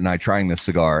for Garrett and I trying this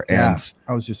cigar. Yeah, and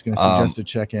I was just going to suggest a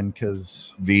check-in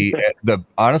because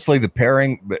honestly, the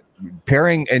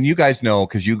pairing, and you guys know,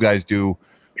 because you guys do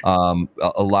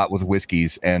a lot with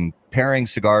whiskeys, and pairing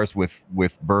cigars with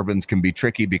bourbons can be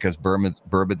tricky because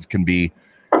bourbons can be,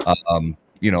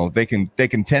 they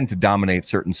can tend to dominate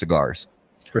certain cigars.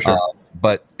 For sure.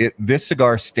 But this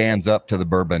cigar stands up to the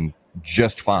bourbon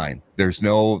just fine. There's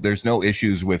no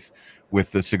issues with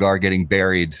the cigar getting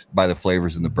buried by the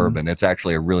flavors in the bourbon. It's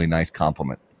actually a really nice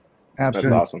compliment.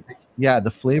 Absolutely. That's awesome. Yeah,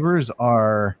 the flavors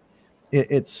are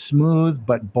it's smooth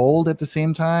but bold at the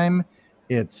same time.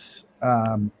 It's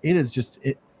a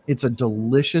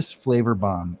delicious flavor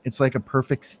bomb. It's like a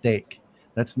perfect steak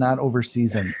that's not over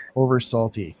seasoned, over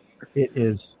salty. It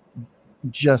is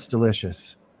just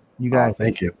delicious. You guys,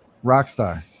 thank you.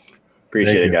 Rockstar.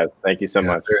 Appreciate it, guys. Thank you so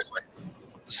much. Seriously.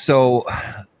 So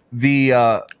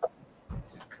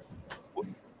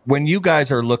when you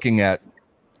guys are looking at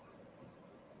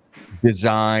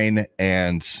design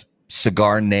and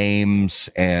cigar names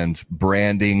and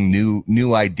branding,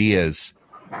 new ideas,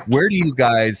 where do you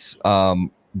guys,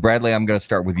 Bradley, I'm going to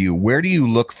start with you. Where do you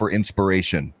look for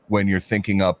inspiration when you're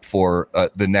thinking up for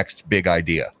the next big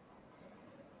idea?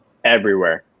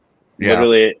 Everywhere. Yeah.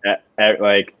 Literally,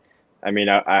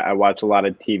 I watch a lot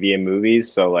of TV and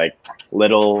movies, so like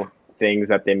little things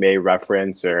that they may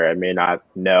reference or I may not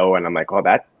know, and I'm like, oh,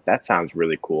 that sounds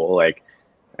really cool. Like,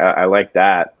 I like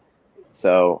that.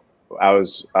 So I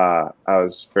was,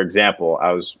 for example,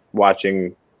 I was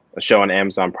watching a show on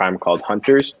Amazon Prime called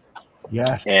Hunters.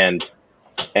 Yes. And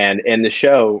in the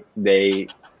show, they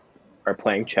are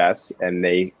playing chess, and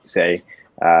they say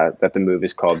that the move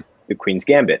is called The Queen's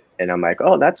Gambit. And I'm like,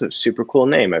 oh, that's a super cool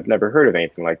name. I've never heard of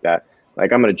anything like that.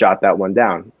 Like, I'm going to jot that one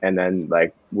down. And then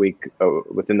like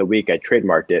within the week, I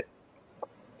trademarked it.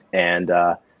 And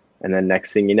then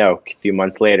next thing you know, a few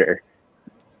months later,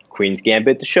 Queen's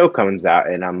Gambit, the show comes out,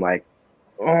 and I'm like,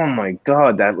 oh my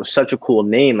God, that was such a cool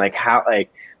name. Like how,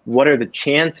 like, what are the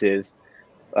chances?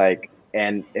 Like,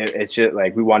 and it's just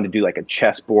like, we wanted to do like a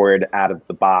chessboard out of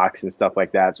the box and stuff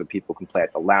like that, so people can play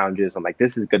at the lounges. I'm like,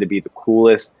 this is going to be the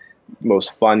coolest,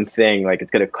 most fun thing. Like,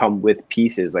 it's going to come with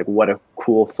pieces. Like, what a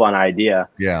cool, fun idea.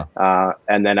 Yeah.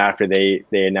 And then after they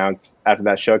announced, after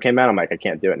that show came out, I'm like, I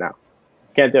can't do it now.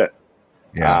 Can't do it.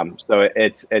 Yeah. So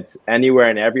it's anywhere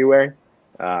and everywhere.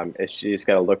 It's, you just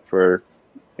got to look for,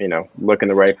 look in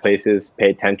the right places, pay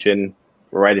attention,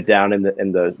 write it down in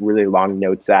the really long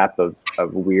notes app of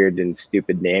weird and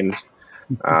stupid names.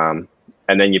 And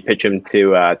then you pitch them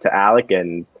to Alec,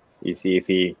 and you see if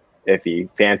he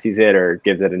fancies it or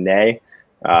gives it a nay.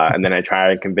 And then I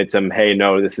try to convince him, hey,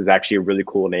 no, this is actually a really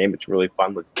cool name. It's really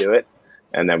fun. Let's do it.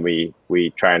 And then we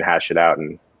try and hash it out,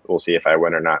 and we'll see if I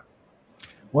win or not.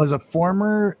 Well, as a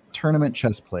former tournament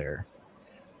chess player,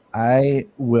 I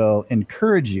will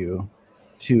encourage you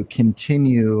to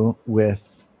continue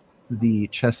with the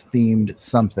chess themed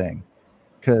something,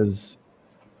 because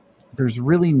there's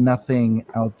really nothing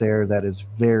out there that is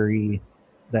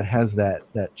that has that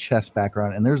chess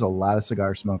background. And there's a lot of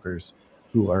cigar smokers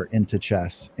who are into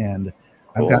chess, and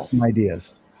I've got some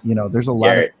ideas. There's a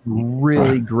lot of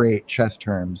really great chess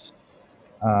terms.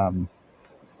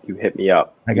 You hit me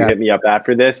up. You hit me up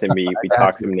after this, and we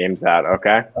talk some names out.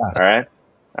 Okay. All right.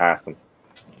 Awesome.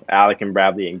 Alec and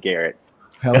Bradley and Garrett.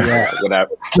 Hell yeah.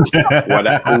 Whatever.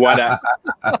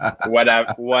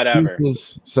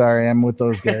 Sorry, I'm with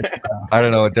those guys. I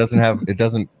don't know. It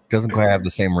doesn't quite have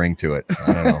the same ring to it.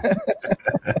 I don't know.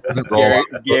 It doesn't roll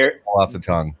off the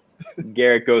tongue.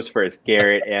 Garrett goes first.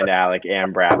 Garrett and Alec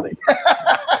and Bradley.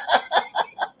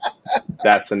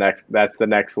 That's the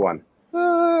next one.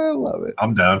 I love it.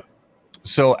 I'm down.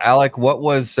 So Alec, what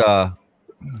was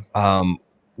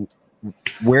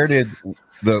where did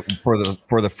for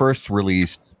the first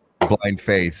release, Blind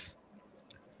Faith,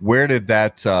 where did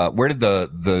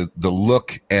the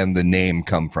look and the name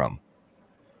come from?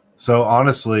 So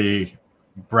honestly,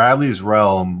 Bradley's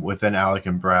realm within Alec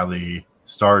and Bradley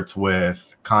starts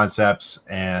with concepts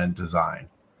and design.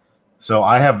 So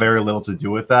I have very little to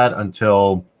do with that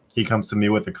until he comes to me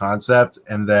with the concept,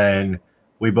 and then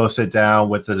we both sit down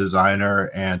with the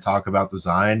designer and talk about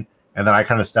design. And then I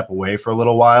kind of step away for a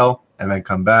little while, and then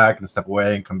come back and step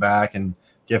away and come back and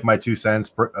give my 2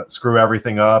 cents, screw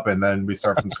everything up, and then we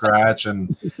start from scratch.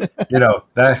 And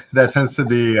that tends to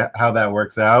be how that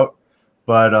works out.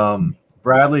 But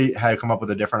Bradley had come up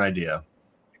with a different idea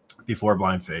before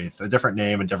Blind Faith, a different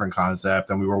name, a different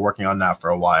concept, and we were working on that for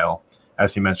a while,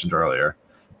 as he mentioned earlier.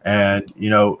 And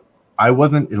I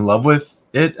wasn't in love with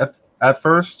it at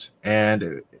first, and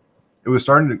it was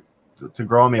starting to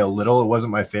grow on me a little. It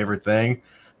wasn't my favorite thing.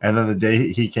 And then the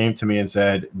day he came to me and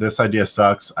said, this idea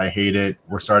sucks, I hate it,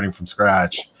 we're starting from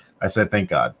scratch, I said, thank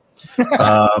God.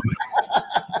 And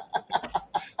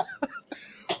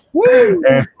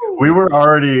we were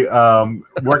already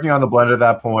working on the blend at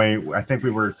that point. I think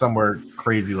we were somewhere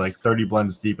crazy, like 30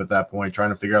 blends deep at that point, trying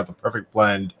to figure out the perfect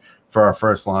blend for our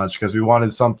first launch, because we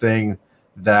wanted something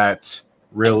that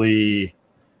really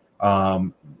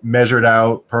measured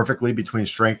out perfectly between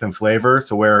strength and flavor.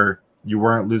 So where you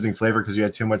weren't losing flavor because you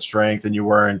had too much strength, and you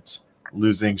weren't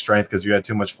losing strength because you had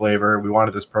too much flavor. We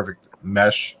wanted this perfect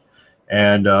mesh.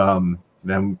 And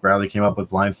then Bradley came up with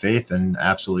Blind Faith and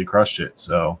absolutely crushed it.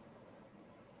 So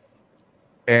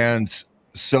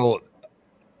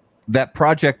that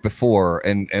project before,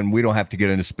 and we don't have to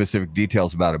get into specific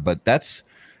details about it, but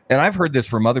and I've heard this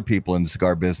from other people in the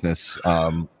cigar business,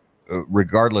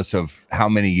 regardless of how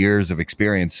many years of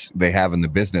experience they have in the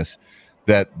business,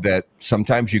 that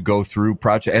sometimes you go through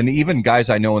project, and even guys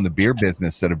I know in the beer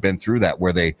business that have been through that,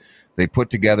 where they put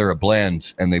together a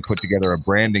blend and they put together a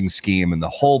branding scheme and the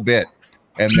whole bit,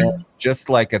 and then just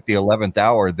like at the 11th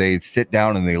hour, they sit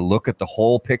down and they look at the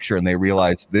whole picture and they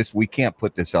realize we can't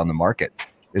put this on the market.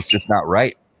 It's just not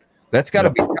right. That's got to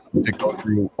be tough to go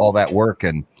through all that work.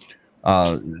 And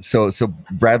so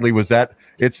Bradley, was that,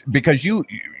 it's because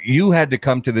you had to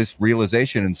come to this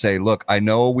realization and say, look, I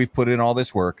know we've put in all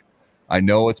this work, I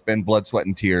know it's been blood, sweat,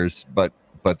 and tears, but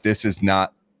this is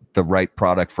not the right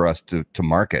product for us to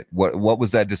market. What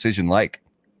was that decision like?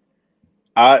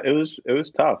 It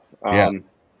was tough.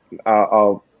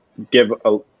 I'll give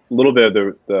a little bit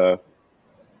of the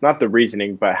not the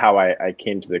reasoning, but how I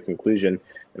came to the conclusion.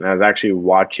 And I was actually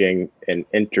watching an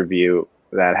interview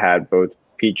that had both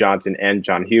Pete Johnson and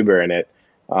John Huber in it.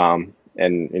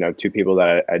 And two people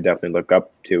that I definitely look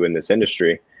up to in this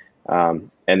industry. And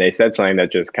they said something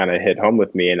that just kind of hit home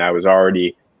with me. And I was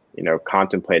already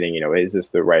contemplating, is this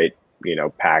the right,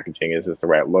 packaging? Is this the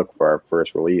right look for our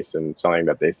first release? And something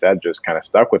that they said just kind of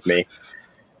stuck with me.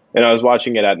 And I was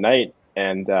watching it at night,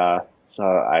 and so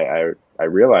I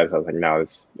realized, I was like, no,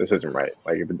 this isn't right.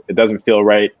 Like, it doesn't feel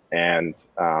right, and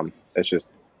it's just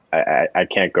I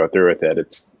can't go through with it.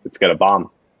 It's gonna bomb.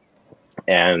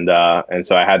 And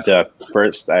so I had to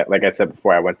first, like I said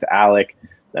before, I went to Alec,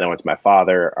 then I went to my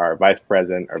father, our vice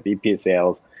president, our VP of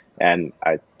sales, and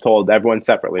I told everyone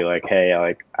separately, like, hey,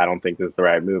 I don't think this is the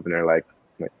right move. And they're like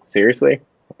seriously?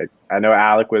 Like, I know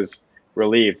Alec was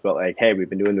relieved, but like, hey, we've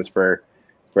been doing this for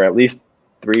at least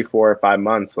 3, 4, or 5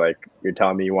 months. Like, you're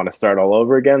telling me you want to start all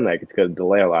over again? Like, it's going to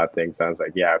delay a lot of things. So I was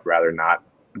like, yeah, I'd rather not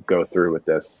go through with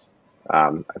this.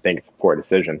 I think it's a poor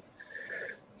decision.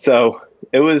 So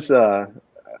it was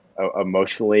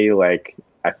emotionally, like,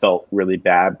 I felt really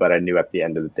bad, but I knew at the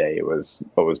end of the day it was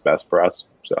what was best for us.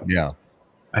 So yeah,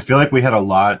 I feel like we had a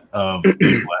lot of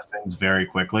big lessons very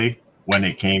quickly when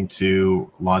it came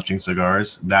to launching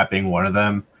cigars, that being one of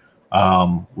them.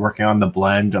 Working on the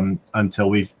blend until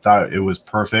we thought it was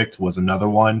perfect was another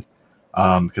one.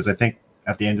 Because I think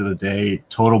at the end of the day,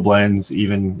 total blends,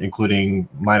 even including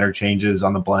minor changes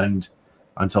on the blend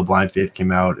until Blind Faith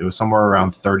came out, it was somewhere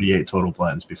around 38 total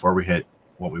blends before we hit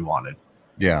what we wanted.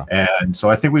 Yeah. And so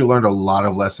I think we learned a lot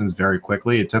of lessons very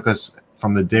quickly. It took us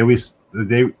from the day we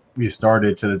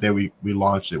started to the day we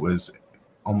launched. It was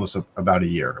almost about a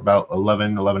year, about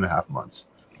 11 and a half months.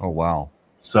 Oh, wow.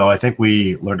 So I think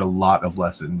we learned a lot of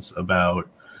lessons about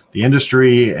the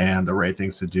industry and the right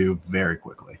things to do very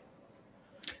quickly.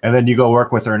 And then you go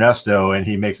work with Ernesto, and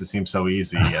he makes it seem so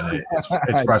easy, and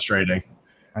it's frustrating.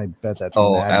 I bet that's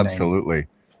absolutely.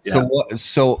 Yeah.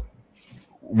 So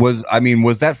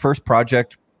was that first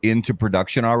project into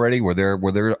production already? Were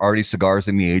there already cigars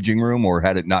in the aging room, or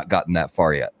had it not gotten that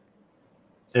far yet?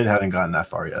 It hadn't gotten that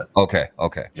far yet. Okay.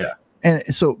 Yeah. And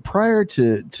so prior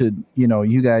to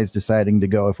you guys deciding to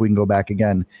go, if we can go back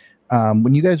again,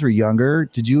 when you guys were younger,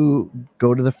 did you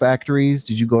go to the factories?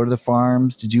 Did you go to the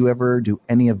farms? Did you ever do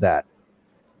any of that?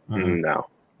 Mm-hmm. No,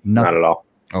 Nothing. not at all.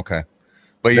 Okay.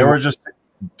 But there were just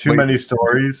too many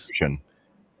stories.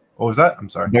 What was that? I'm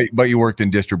sorry. But you worked in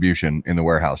distribution in the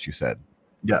warehouse, you said.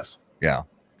 Yes. Yeah.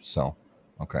 So,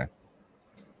 okay.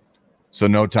 So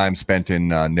no time spent in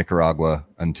Nicaragua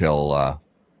until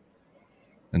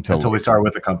we started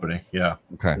with the company. Yeah.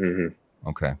 Okay. Mm-hmm.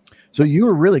 Okay. So you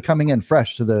were really coming in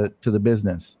fresh to the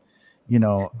business,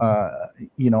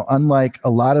 unlike a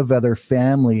lot of other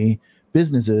family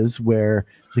businesses where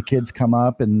the kids come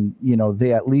up and,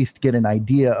 they at least get an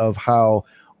idea of how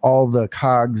all the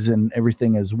cogs and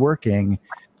everything is working.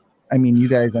 I mean, you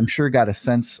guys, I'm sure, got a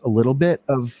sense a little bit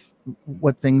of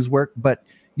what things work, but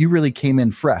you really came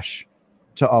in fresh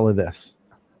to all of this.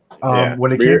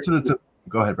 When it came to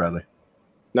go ahead, Bradley.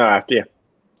 No, after you.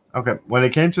 Okay. When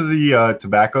it came to the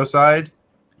tobacco side,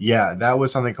 yeah, that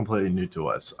was something completely new to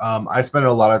us. I spent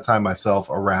a lot of time myself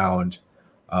around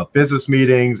business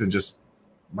meetings, and just,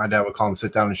 my dad would call them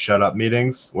sit down and shut up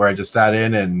meetings, where I just sat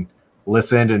in and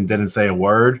listened and didn't say a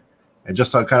word, and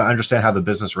just to kind of understand how the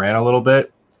business ran a little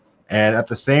bit. And at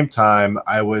the same time,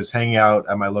 I was hanging out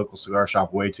at my local cigar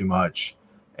shop way too much,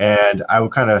 and I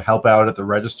would kind of help out at the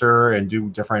register and do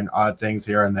different odd things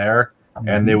here and there,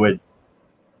 and they would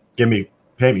pay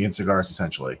me in cigars,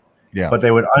 essentially. Yeah. But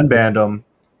they would unband them,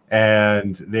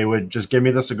 and they would just give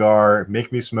me the cigar,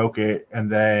 make me smoke it,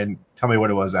 and then tell me what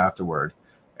it was afterward.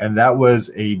 And that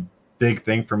was a big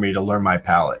thing for me to learn my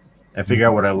palate and figure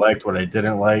out what I liked, what I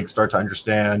didn't like, start to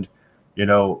understand,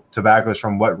 tobaccos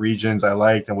from what regions I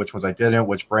liked and which ones I didn't,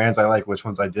 which brands I liked, which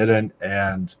ones I didn't.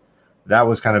 And that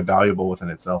was kind of valuable within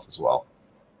itself as well.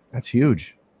 That's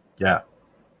huge. Yeah.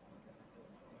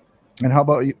 And how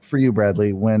about for you,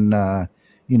 Bradley, when,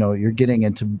 you're getting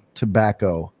into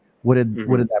tobacco, what did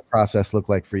that process look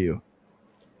like for you?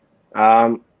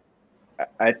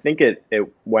 I think it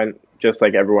went just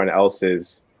like everyone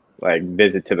else's, like,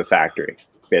 visit to the factory,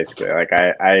 basically. Like,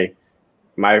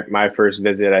 my first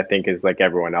visit, I think, is like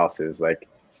everyone else's. Like,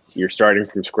 you're starting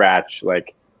from scratch.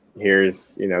 Like,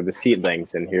 here's, the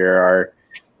seedlings, and here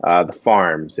are the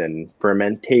farms and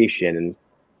fermentation and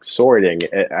sorting.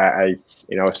 I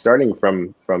starting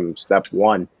from step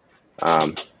one,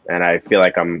 and I feel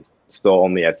like I'm still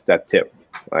only at step 2.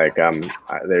 Like,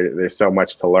 there's so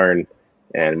much to learn,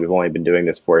 and we've only been doing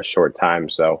this for a short time.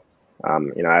 So,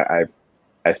 I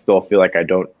still feel like I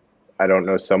don't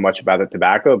know so much about the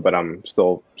tobacco, but I'm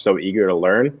still so eager to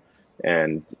learn.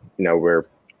 And, we're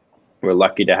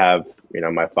lucky to have,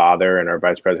 my father and our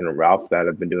vice president, Ralph, that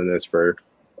have been doing this for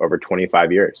over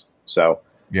 25 years. So,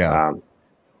 yeah,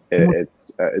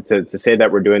 it's to say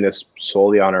that we're doing this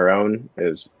solely on our own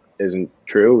is isn't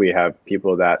true. We have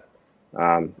people that,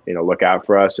 look out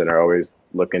for us and are always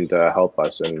looking to help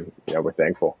us, and we're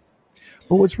thankful.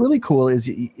 But what's really cool is,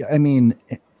 I mean,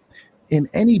 in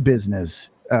any business,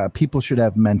 people should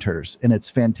have mentors, and it's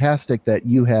fantastic that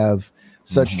you have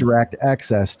such direct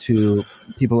access to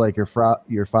people like your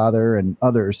father and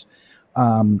others.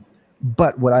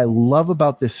 But what I love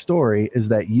about this story is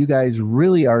that you guys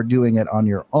really are doing it on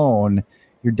your own.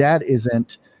 Your dad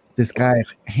isn't this guy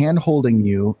hand-holding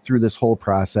you through this whole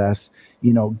process,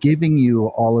 giving you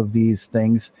all of these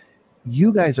things.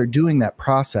 You guys are doing that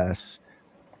process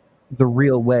the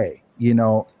real way,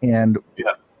 and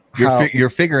you're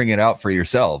figuring it out for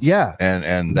yourselves. Yeah.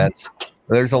 And that's,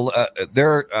 I'm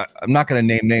not going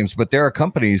to name names, but there are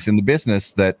companies in the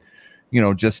business that,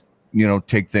 just,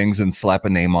 take things and slap a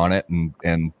name on it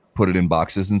and put it in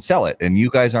boxes and sell it. And you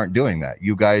guys aren't doing that.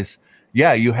 You guys,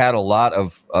 you had a lot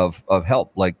of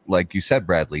help. Like you said,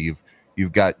 Bradley,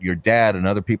 you've got your dad and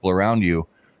other people around you,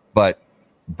 but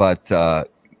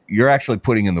you're actually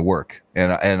putting in the work,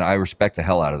 and I respect the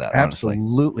hell out of that.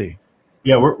 Absolutely. Honestly.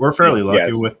 Yeah, we're fairly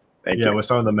lucky with you. with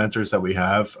some of the mentors that we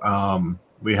have.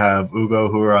 We have Hugo,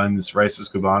 who runs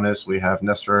Raíces Cubanas. We have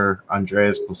Nestor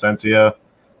Andres Plasencia,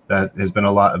 that has been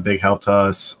a big help to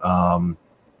us.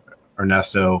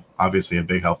 Ernesto, obviously a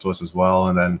big help to us as well,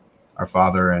 and then our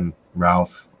father and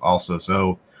Ralph also.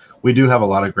 So we do have a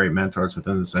lot of great mentors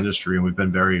within this industry, and we've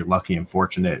been very lucky and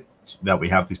fortunate that we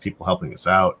have these people helping us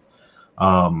out.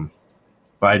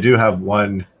 But I do have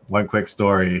one quick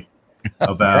story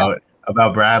about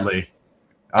Bradley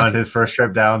on his first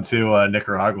trip down to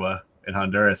Nicaragua and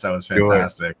Honduras. That was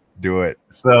fantastic. Do it.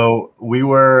 So we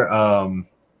were,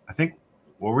 I think,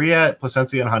 were we at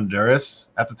Plasencia and Honduras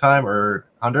at the time, or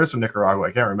Honduras or Nicaragua?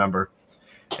 I can't remember.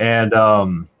 And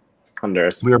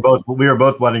Honduras. We were both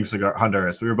blending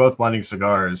Honduras. We were both blending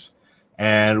cigars,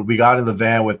 and we got in the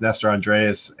van with Nestor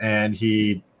Andres, and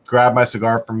he grabbed my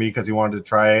cigar from me because he wanted to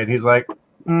try it. And he's like,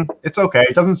 "It's okay.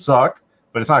 It doesn't suck,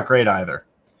 but it's not great either."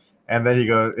 And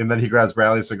then he grabs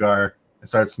Bradley's cigar and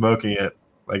starts smoking it,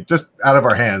 like just out of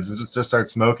our hands, and just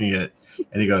starts smoking it.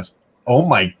 And he goes, "Oh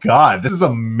my God, this is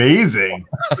amazing.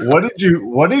 What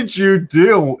did you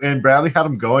do?" And Bradley had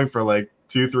him going for like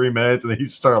 2-3 minutes, and then he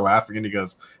just started laughing, and he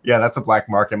goes, "Yeah, that's a black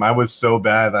market. Mine was so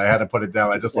bad that I had to put it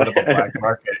down. I just let it be black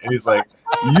market." And he's like,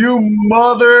 "You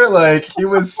mother!" Like, he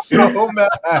was so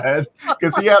mad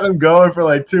because he had him going for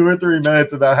like 2 or 3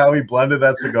 minutes about how he blended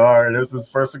that cigar, and it was his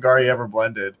first cigar he ever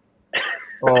blended.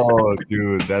 Oh,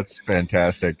 dude, that's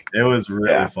fantastic. It was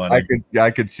really funny.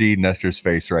 I could see Nestor's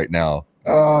face right now.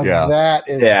 Oh, yeah, that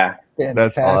is fantastic.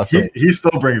 That's awesome. He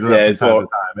still brings it up from time to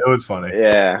time. It was funny.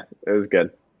 Yeah, it was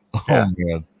good. Oh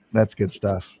man, that's good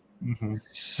stuff. Mm-hmm.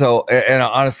 So, and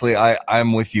honestly,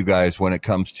 I'm with you guys when it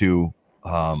comes to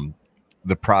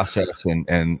the process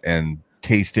and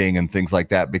tasting and things like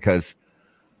that, because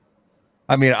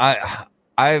I mean,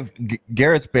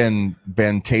 Garrett's been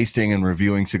tasting and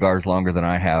reviewing cigars longer than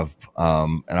I have,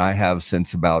 and I have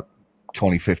since about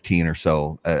 2015 or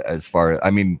so. As far as,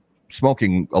 I mean,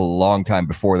 smoking a long time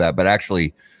before that, but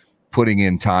actually putting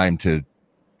in time to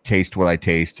taste what I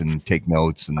taste and take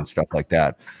notes and stuff like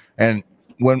that. And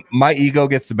when my ego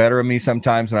gets the better of me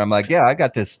sometimes, and I'm like, yeah, I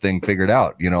got this thing figured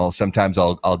out. Sometimes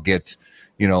I'll get,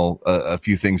 a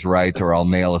few things right, or I'll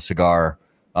nail a cigar,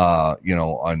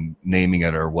 on naming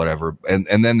it or whatever. And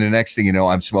then the next thing you know,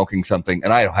 I'm smoking something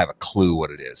and I don't have a clue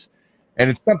what it is. And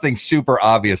it's something super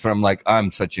obvious. And I'm like,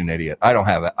 I'm such an idiot.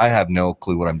 I have no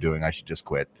clue what I'm doing. I should just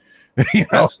quit.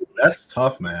 That's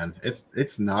tough, man.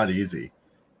 It's not easy.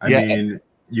 I mean,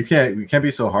 you can't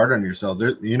be so hard on yourself.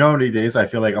 There, how many days I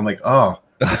feel like I'm like, oh,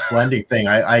 this blending thing,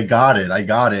 I got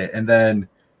it. And then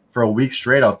for a week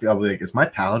straight, I'll be like, is my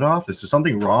palate off? Is there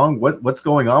something wrong? What's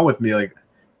going on with me? Like,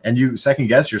 and you second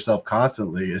guess yourself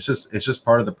constantly. It's just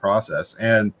part of the process.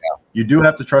 And you do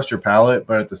have to trust your palate,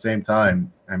 but at the same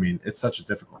time, I mean, it's such a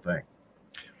difficult thing.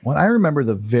 Well, I remember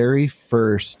the very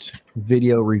first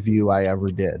video review I ever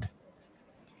did.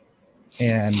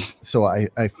 And so I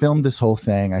filmed this whole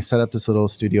thing. I set up this little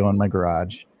studio in my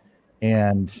garage,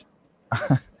 and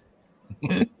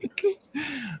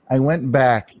I went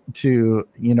back to,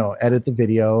 edit the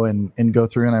video and go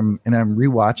through, and I'm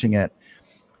rewatching it.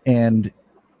 And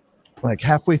like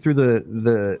halfway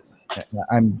through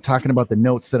I'm talking about the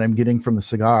notes that I'm getting from the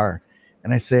cigar,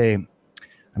 and I say,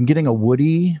 I'm getting a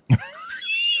woody,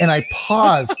 and I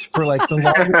paused for like the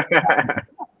longest time.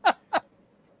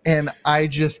 And I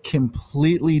just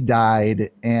completely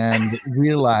died and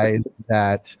realized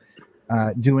that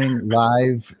doing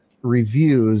live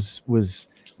reviews was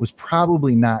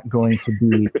probably not going to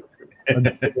be.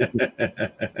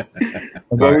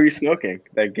 What were you smoking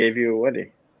that gave you a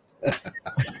woody?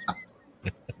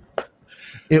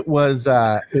 It was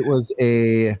a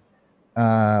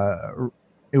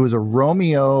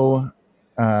Romeo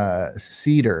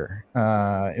cedar.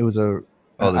 It was a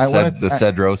the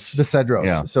Cedros. The Cedros.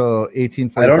 Yeah. So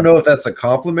 1845. I don't know if that's a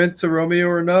compliment to Romeo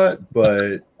or not,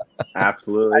 but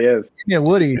Absolutely is. Yeah,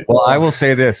 Woody. Well, I will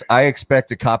say this: I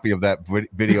expect a copy of that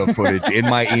video footage in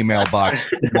my email box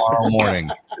tomorrow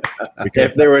morning.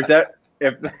 If there was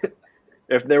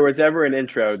ever an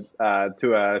intro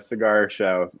to a cigar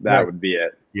show, that Right. would be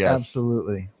it. Yes,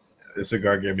 Absolutely. the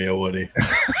cigar gave me a Woody.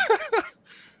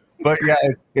 but yeah,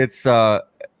 it's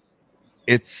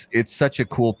such a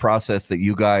cool process that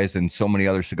you guys and so many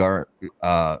other cigar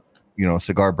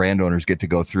brand owners get to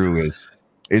go through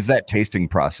is that tasting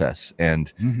process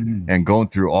and going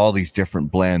through all these different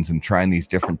blends and trying these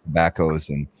different tobaccos.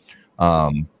 And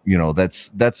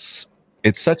it's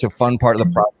such a fun part of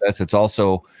the process. It's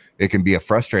also, it can be a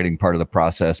frustrating part of the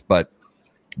process, but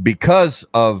because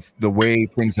of the way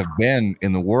things have been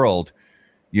in the world,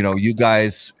 you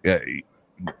guys,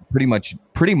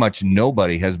 pretty much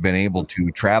nobody has been able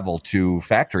to travel to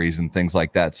factories and things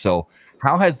like that. So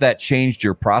how has that changed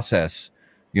your process?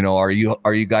 Are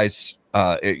you guys,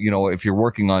 if you're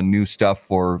working on new stuff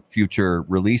for future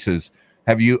releases,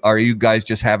 are you guys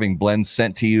just having blends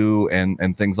sent to you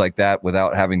and things like that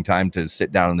without having time to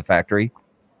sit down in the factory?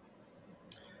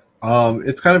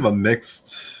 It's kind of a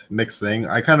mixed thing.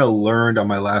 I kind of learned on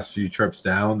my last few trips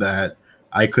down that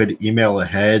I could email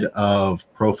ahead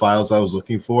of profiles I was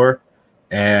looking for,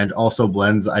 and also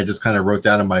blends I just kind of wrote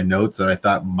down in my notes that I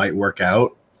thought might work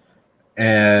out.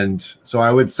 And so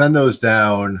I would send those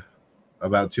down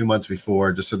about 2 months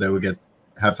before, just so they would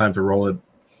have time to roll it,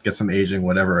 get some aging,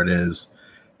 whatever it is.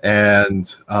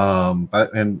 And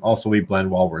also we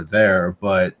blend while we're there,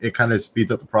 but it kind of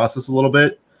speeds up the process a little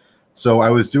bit. So I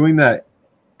was doing that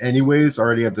anyways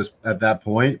already at that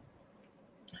point.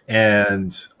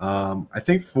 And I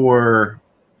think for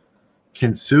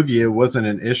Kintsugi, it wasn't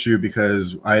an issue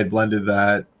because I had blended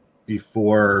that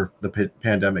before the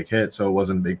pandemic hit, so it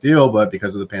wasn't a big deal. But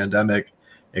because of the pandemic,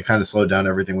 it kind of slowed down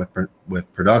everything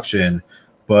with production.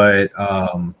 But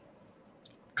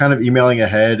kind of emailing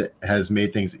ahead has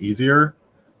made things easier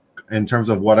in terms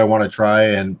of what I want to try,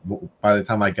 and by the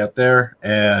time I get there.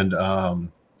 And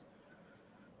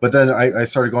but then I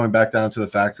started going back down to the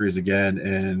factories again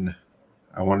in,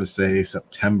 I want to say,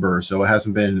 September. So it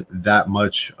hasn't been that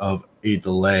much of a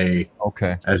delay,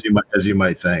 okay, as you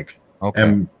might think. Okay.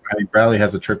 And I think Bradley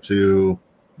has a trip to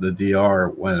the DR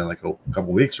when, in like a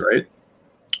couple weeks, right?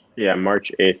 Yeah,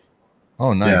 March 8th.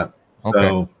 Oh, nice. Yeah.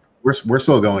 So we're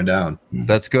still going down.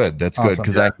 That's good. That's Awesome. good,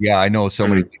 because I know so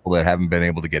many people that haven't been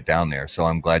able to get down there. So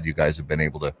I'm glad you guys have been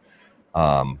able to,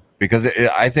 because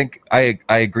I think I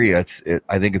agree. I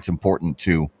think it's important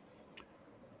to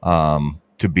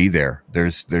be there.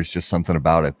 There's just something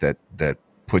about it that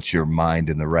puts your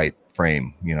mind in the right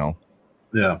frame,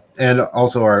 Yeah. And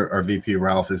also our VP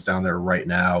Ralph is down there right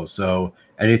now. So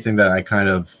anything that I kind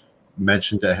of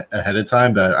mentioned ahead of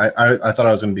time that I thought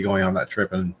I was going to be going on that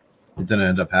trip, and it didn't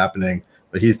end up happening,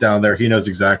 but he's down there. He knows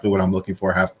exactly what I'm looking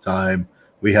for half the time.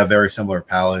 We have very similar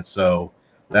palettes, so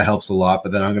that helps a lot.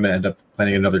 But then I'm going to end up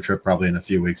planning another trip probably in a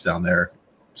few weeks down there.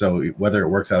 So whether it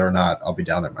works out or not, I'll be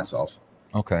down there myself.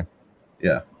 Okay.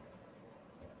 Yeah.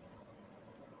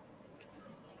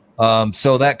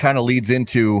 So that kind of leads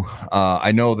into,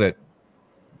 I know that,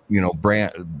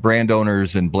 brand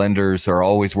owners and blenders are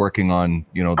always working on,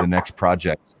 the next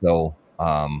project. So,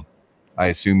 I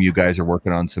assume you guys are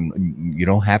working on some, you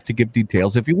don't have to give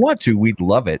details. If you want to, we'd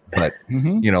love it. But,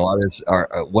 others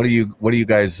are, what are you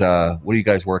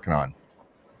guys working on?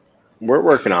 We're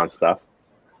working on stuff.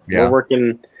 Yeah.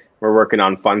 We're working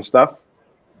on fun stuff.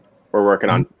 We're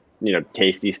working on,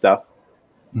 tasty stuff,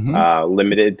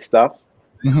 limited stuff.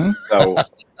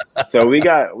 So we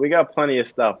got plenty of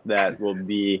stuff that will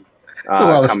be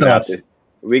coming out.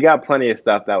 We got plenty of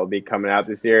stuff that will be coming out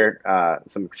this year.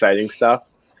 Some exciting stuff.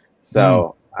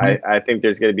 So I think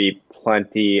there's going to be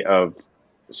plenty of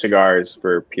cigars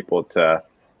for people to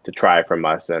try from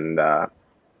us, and I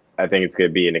think it's going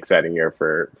to be an exciting year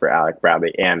for Alec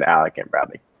Bradley and Alec and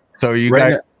Bradley. So you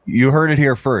guys, you heard it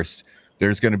here first.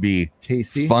 There's going to be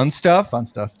tasty, fun stuff,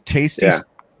 tasty,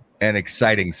 and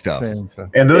exciting stuff.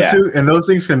 And those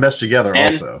things can mesh together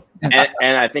also. And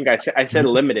I think I said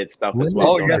limited stuff as well.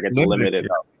 Oh, yes, limited.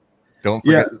 Don't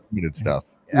forget limited stuff.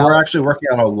 We're actually working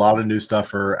on a lot of new stuff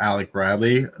for Alec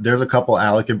Bradley. There's a couple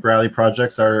Alec and Bradley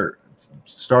projects that are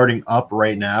starting up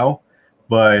right now,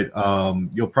 but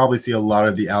you'll probably see a lot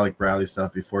of the Alec Bradley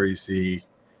stuff before you see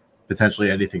potentially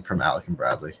anything from Alec and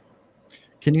Bradley.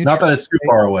 Can you not that it's too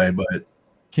far away, but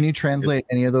Can you translate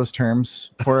any of those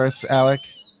terms for us, Alec?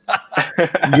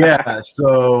 Yeah,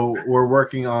 so we're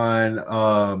working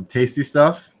on tasty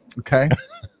stuff. Okay.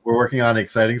 We're working on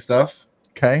exciting stuff.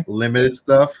 Okay. Limited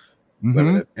stuff. Mhm.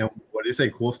 Limited. And what do you say?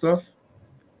 Cool stuff?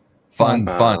 Fun.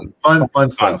 Fun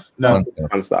stuff. No,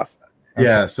 Fun stuff.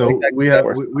 yeah. So we have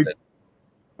That we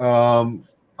on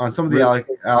some of the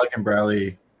Alec and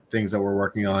Bradley things that we're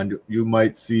working on. You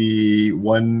might see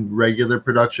one regular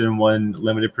production, one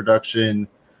limited production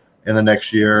in the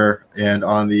next year, and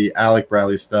on the Alec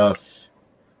Bradley stuff,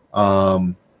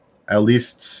 at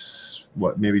least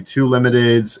maybe 2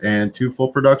 limiteds and 2 full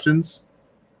productions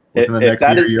within the next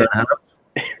year and a half.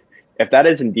 If that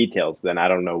isn't details, then I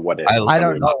don't know what is. I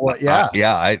don't know what. Yeah.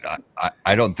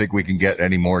 I don't think we can get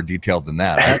any more detailed than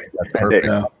that. That's perfect.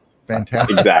 No,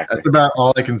 Fantastic. Exactly. that's about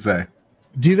all I can say.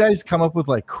 Do you guys come up with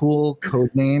like cool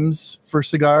code names for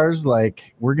cigars?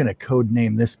 Like, we're gonna code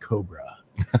name this Cobra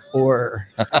or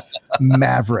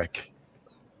Maverick.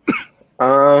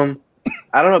 I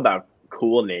don't know about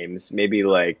cool names. Maybe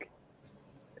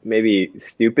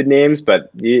stupid names,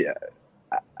 but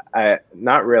I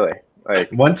not really.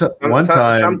 Like One time,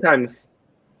 sometimes.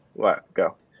 What?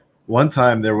 Go. one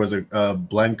time there was a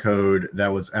blend code that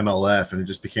was MLF, and it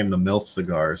just became the MILF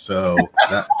cigar. So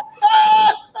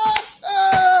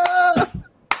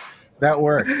that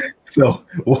worked. so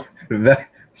that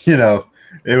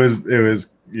it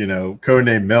was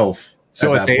codename MILF.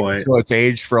 So at that point. so it's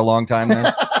aged for a long time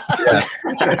then. Yes.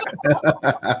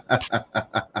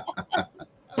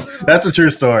 That's a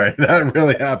true story. That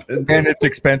really happened. And it's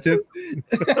expensive.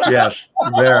 Yes,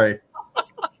 very.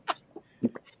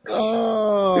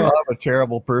 Oh, I'm a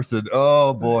terrible person.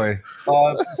 Oh boy.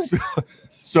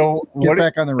 So Get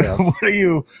back on the rails. what are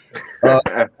you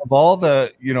of all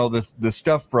the the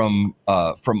stuff from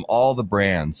all the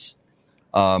brands?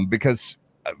 Because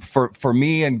for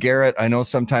me and Garrett, I know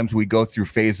sometimes we go through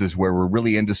phases where we're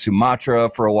really into Sumatra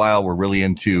for a while, we're really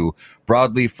into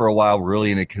broadleaf for a while, we're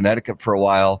really into Connecticut for a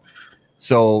while.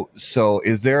 So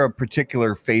is there a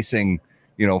particular facing,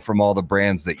 from all the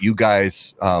brands that you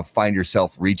guys find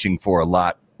yourself reaching for a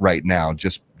lot right now,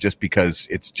 just because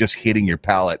it's just hitting your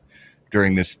palate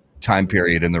during this time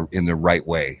period in the right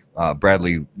way?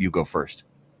 Bradley, you go first.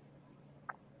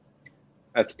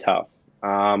 That's tough.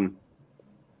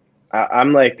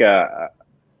 I'm like a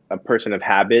person of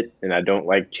habit, and I don't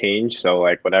like change. So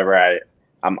like whatever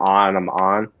I'm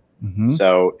on. Mm-hmm.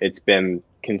 So it's been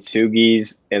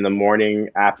Kintsugi's in the morning,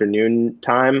 afternoon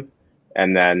time,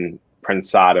 and then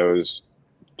Prensados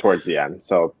towards the end.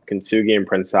 So Kintsugi and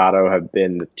Prensado have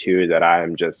been the 2 that I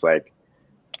am just like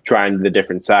trying the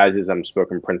different sizes. I'm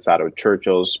smoking Prensado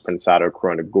Churchills, Prensado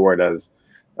Corona Gordas,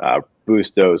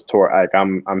 Bustos, like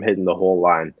I'm hitting the whole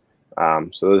line.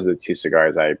 So those are the 2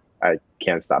 cigars I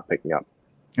can't stop picking up.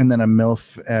 And then a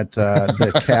MILF at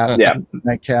the cap. Yeah.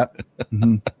 Nightcap.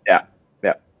 Mm-hmm. Yeah.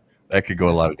 That could go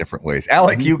a lot of different ways.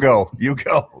 Alec, you go.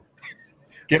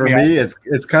 For me,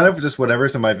 it's kind of just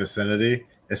whatever's in my vicinity.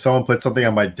 If someone puts something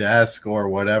on my desk or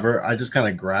whatever, I just kind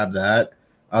of grab that.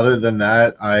 Other than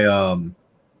that,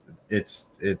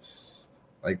 it's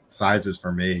like sizes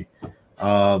for me.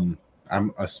 I'm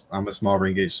a small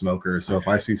ring gauge smoker, so if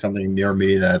I see something near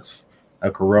me that's a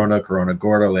Corona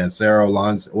Gorda, Lancero,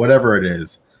 whatever it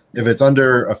is, if it's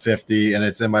under a 50 and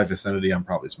it's in my vicinity, I'm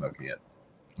probably smoking it.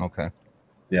 Okay.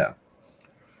 Yeah.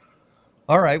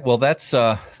 All right. Well, that's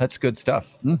good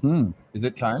stuff. Mm-hmm. Is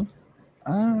it time?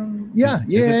 Yeah.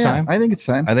 Is it time? I think it's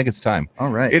time. I think it's time.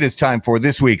 All right. It is time for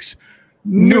this week's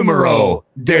Numero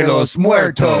de los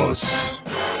Muertos.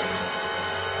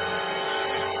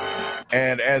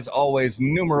 And as always,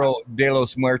 Numero de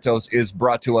los Muertos is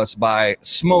brought to us by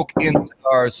Smoke In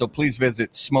Cigars. So please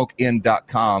visit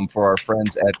smokein.com for our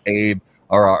friends at Abe,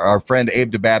 or our friend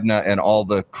Abe DeBabna and all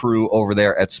the crew over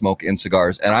there at Smoke In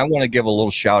Cigars. And I want to give a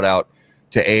little shout out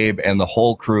to Abe and the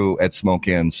whole crew at Smoke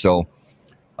In. So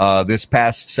this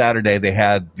past Saturday, they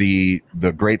had the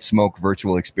Great Smoke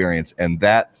virtual experience, and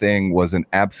that thing was an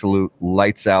absolute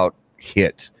lights out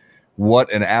hit.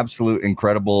 What an absolutely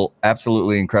incredible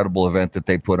event that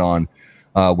they put on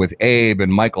with Abe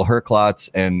and Michael Herklotz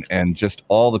and just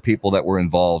all the people that were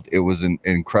involved. It was an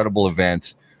incredible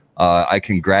event. I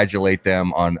congratulate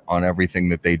them on everything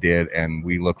that they did, and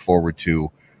we look forward to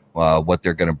what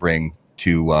they're going to bring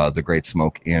to the Great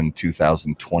Smoke in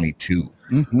 2022.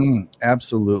 Mm-hmm.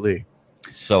 Absolutely.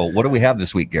 So what do we have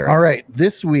this week, Garrett? All right,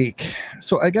 this week.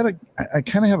 So I kind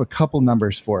of have a couple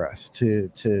numbers for us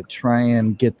to try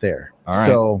and get there. All right.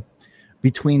 So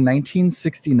between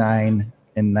 1969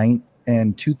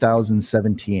 and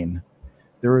 2017,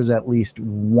 there was at least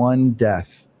 1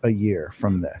 death a year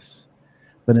from this.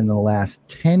 But in the last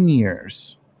 10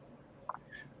 years,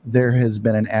 there has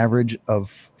been an average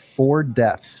of 4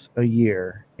 deaths a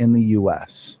year in the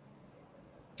U.S.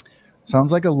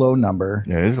 Sounds like a low number.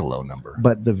 Yeah, it is a low number.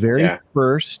 But the very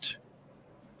first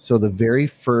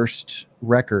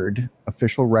record,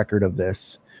 official record of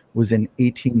this was in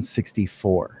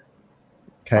 1864.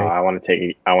 Okay. I want to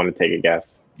take a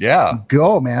guess. Yeah.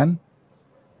 Go, man.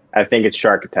 I think it's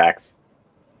shark attacks.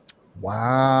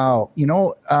 Wow. You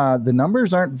know, the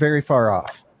numbers aren't very far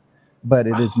off, but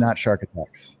it is not shark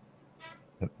attacks.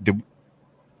 Did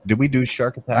we do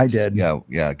shark attacks? I did. Yeah,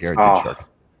 Garrett did shark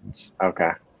attacks.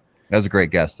 Okay. That was a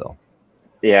great guess, though.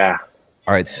 Yeah.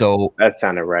 All right, so that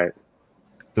sounded right.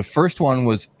 The first one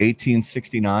was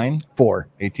 1864.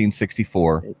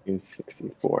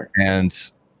 1864.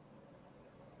 And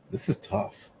this is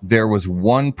tough. There was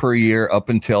one per year up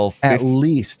until there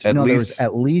was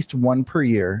at least one per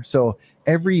year. So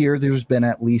every year there's been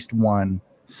at least one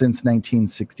since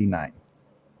 1969.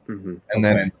 Mm-hmm. And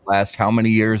then last how many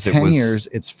years? 10 years.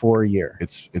 It's 4 a year.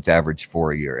 It's average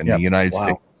 4 a year in the United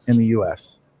States. In the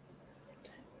U.S.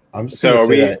 So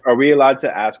are we allowed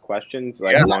to ask questions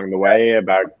along the way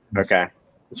about? Okay.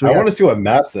 So I want to see what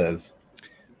Matt says.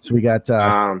 So we got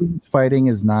fighting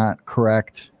is not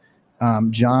correct.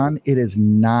 John, it is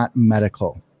not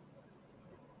medical.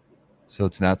 So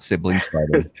it's not siblings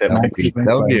fighting. That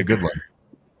would be a good one.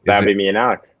 That'd be me and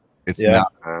Alec. It's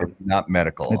not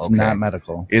medical. It's not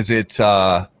medical. Is it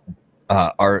does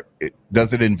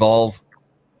it involve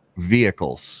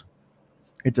vehicles?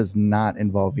 It does not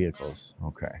involve vehicles.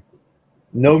 Okay.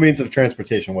 No means of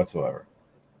transportation whatsoever.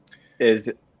 Is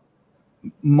it?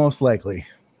 Most likely.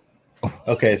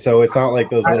 Okay, so it's not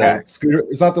like those little scooter.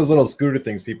 It's not those little scooter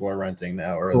things people are renting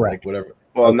now, or like whatever.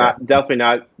 Well, definitely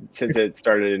not since it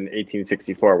started in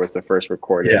 1864 was the first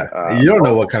recorded. Yeah, you don't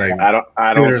know what kind of.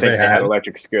 I don't think they had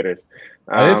electric scooters.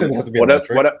 I didn't say they have to be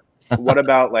electric. What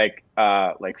about like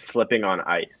slipping on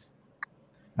ice?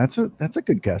 That's a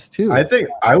good guess too.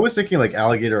 I was thinking like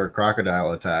alligator or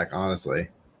crocodile attack. Honestly,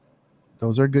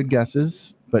 those are good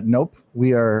guesses, but nope.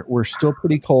 We're still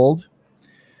pretty cold.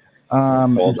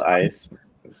 Cold ice.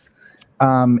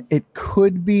 It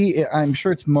could be. I'm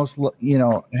sure it's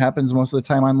it happens most of the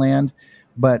time on land,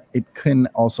 but it can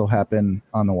also happen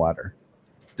on the water.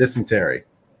 Dysentery.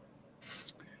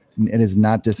 It is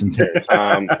not dysentery.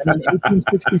 In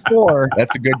 1864.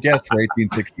 That's a good guess for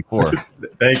 1864.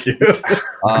 Thank you.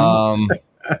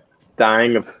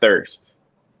 Dying of thirst.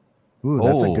 Ooh,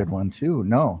 that's a good one too.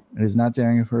 No, it is not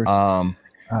dying of thirst.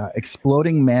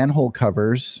 Exploding manhole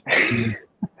covers.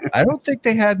 I don't think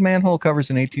they had manhole covers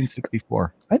in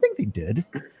 1864. I think they did.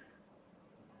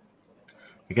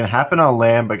 It can happen on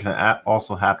land, but it can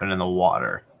also happen in the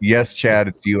water. Yes, Chad,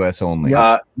 it's U.S. only.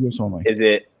 U.S. only. Is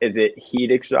it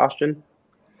heat exhaustion?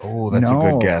 Oh, that's a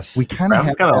good guess. We kind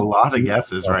of got a lot of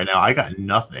guesses right now. I got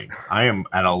nothing. I am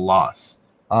at a loss.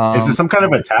 Is this some kind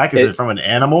of attack? Is it from an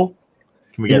animal?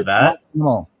 Can we get that?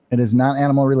 No, it is not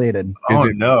animal related.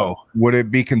 No. Would it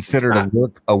be considered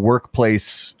a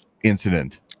workplace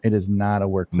incident? It is not a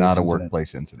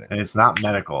workplace incident. And it's not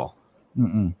medical.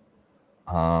 Mm-mm.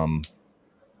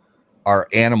 Are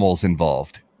animals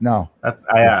involved? No.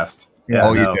 I asked. Yeah.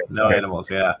 Oh, you did. No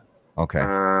animals. Yeah. Okay.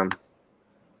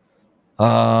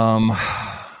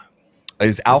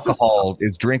 Is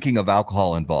drinking of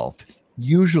alcohol involved?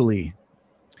 Usually.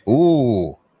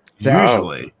 Ooh.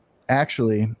 Usually.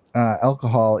 Actually,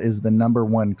 alcohol is the number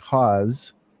one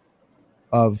cause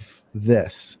of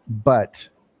this, but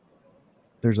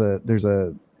there's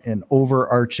an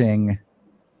overarching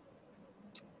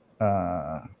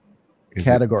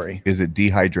category. Is it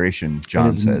dehydration?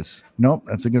 John says. Nope,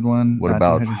 that's a good one. What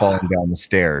about falling down the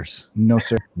stairs? No,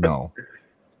 sir. No.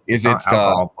 Is it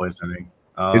alcohol poisoning?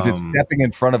 Is it stepping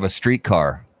in front of a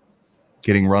streetcar?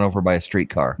 Getting run over by a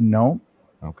streetcar? No.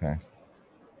 Okay.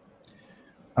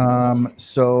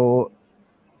 So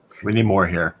we need more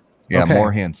here. Yeah,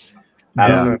 more hints.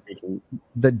 The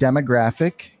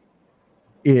demographic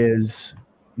is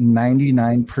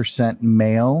 99%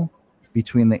 male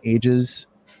between the ages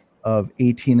of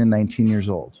 18 and 19 years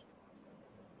old.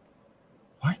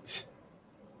 What?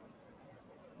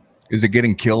 Is it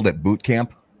getting killed at boot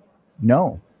camp?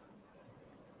 No.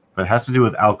 But it has to do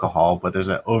with alcohol, but there's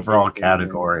an overall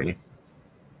category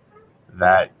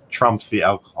that trumps the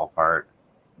alcohol part.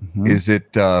 Mm-hmm. Is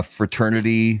it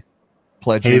fraternity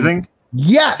pledging? Hazing?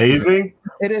 Yes. Hazing?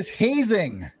 It is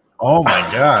hazing. Oh my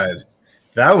God.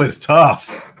 That was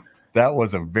tough. That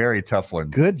was a very tough one.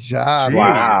 Good job. Jeez.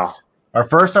 Wow. Our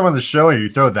first time on the show and you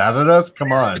throw that at us?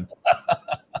 Come on.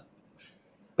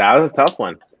 That was a tough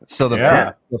one. So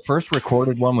the first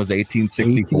recorded one was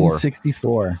 1864.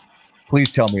 1864.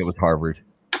 Please tell me it was Harvard.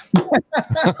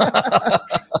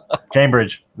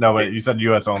 Cambridge. No, but you said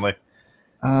U.S. only.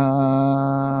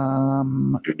 I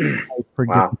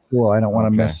forget Wow. the school. I don't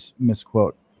want to Okay.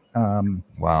 misquote.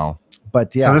 Wow.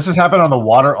 But yeah. So this has happened on the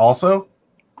water also?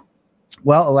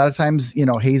 Well, a lot of times,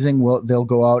 hazing they'll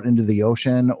go out into the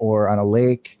ocean or on a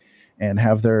lake and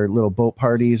have their little boat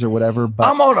parties or whatever. But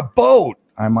I'm on a boat.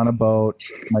 I'm on a boat,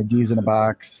 my D's in a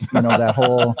box, that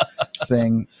whole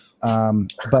thing.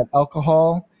 But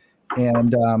alcohol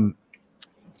and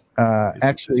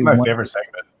actually, it's my favorite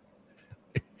segment.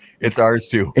 It's ours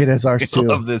too. it is ours I too.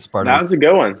 love this part. That was a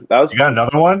good one. That was You got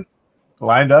another one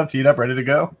lined up, teed up, ready to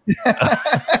go?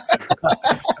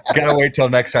 Gotta wait till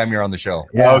next time you're on the show.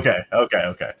 Yeah. Okay.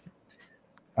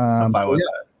 I'm fine So with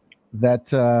that.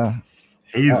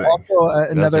 Hazing. Also,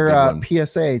 another good one.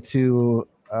 PSA to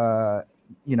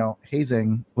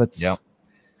hazing. Let's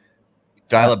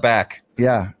Dial it back.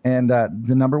 Yeah, and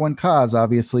the number one cause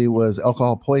obviously was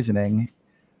alcohol poisoning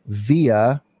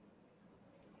via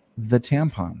the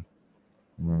tampon.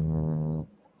 I'm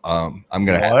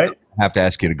gonna have to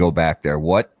ask you to go back there.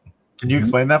 What? Can you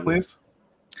explain that, please?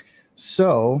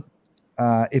 So,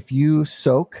 if you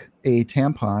soak a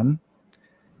tampon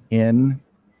in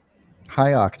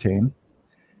high octane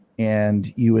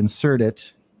and you insert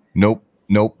it Nope.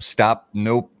 Stop.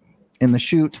 Nope. in the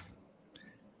chute,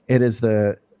 it is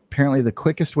apparently the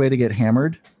quickest way to get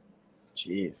hammered.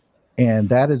 Jeez. And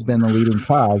that has been the leading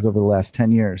cause over the last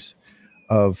 10 years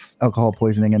of alcohol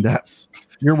poisoning and deaths.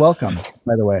 You're welcome,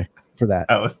 by the way, for that.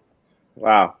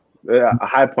 Wow. A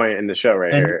high point in the show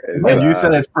right here. And you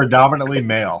said it's predominantly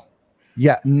male.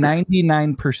 Yeah,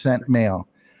 99% male.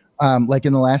 Like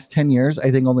in the last 10 years, I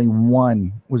think only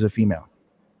one was a female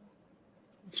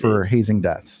for hazing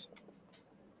deaths.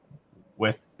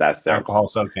 With That's terrible.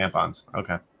 alcohol-soaked tampons.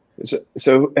 Okay.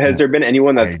 So has there been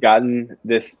anyone that's gotten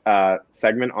this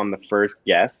segment on the first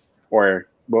guess, or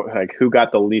who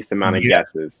got the least amount of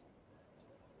guesses?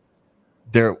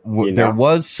 There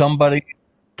was somebody.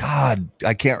 God,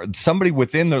 I can't. Somebody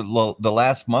within the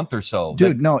last month or so,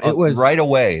 dude. No, it was right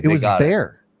away. It was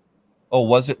Bear. Oh,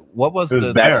 was it? What was It was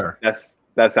the Bear.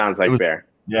 That sounds like Bear.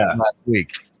 Yeah. last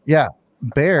week? Yeah,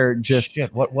 Bear just.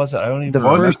 Shit, what was it? I don't even.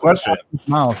 What was this question?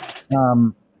 Mouth.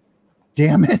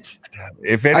 Damn it!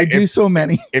 I do so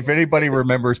many. If anybody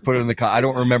remembers, put it in the. I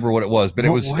don't remember what it was, but it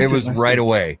was right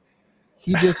away.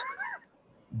 He just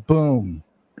boom.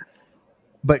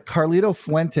 But Carlito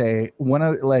Fuente, one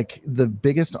of the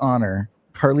biggest honor,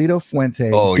 Carlito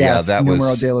Fuente. Oh yeah, that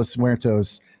Numero was de los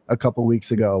Muertos a couple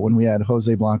weeks ago when we had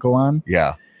Jose Blanco on.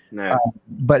 Yeah. Nice.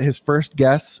 But his first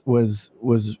guess was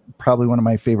probably one of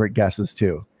my favorite guesses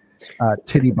too.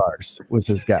 Titty bars was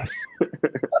his guess.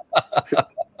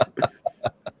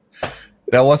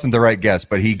 That wasn't the right guess,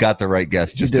 but he got the right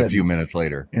guess just a few minutes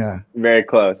later. Yeah. Very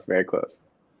close. Very close.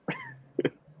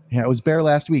 Yeah, it was Bear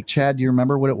last week. Chad, do you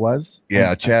remember what it was?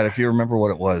 Yeah, Chad, if you remember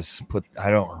what it was, I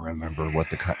don't remember what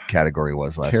the category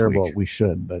was last Terrible. week. We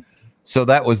should, but so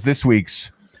that was this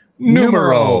week's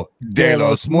Numero de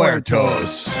los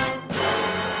Muertos.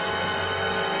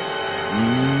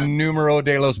 Numero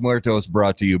de los Muertos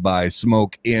brought to you by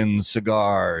Smoke In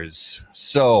Cigars.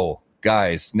 So,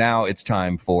 guys, now it's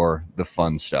time for the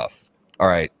fun stuff. All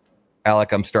right,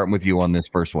 Alec, I'm starting with you on this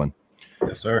first one.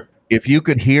 Yes, sir. If you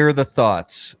could hear the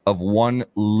thoughts of one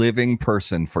living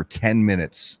person for 10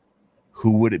 minutes,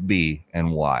 who would it be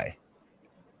and why?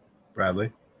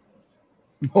 Bradley.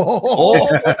 Oh.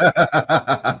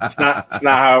 It's not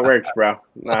how it works, bro.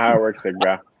 Not how it works, big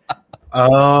bro.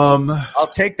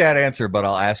 I'll take that answer, but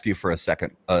I'll ask you for a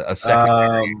second. Let's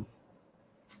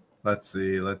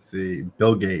see.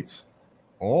 Bill Gates.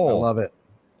 I Oh, love it.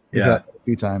 Yeah. Got it a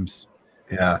few times.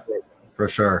 Yeah, for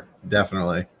sure.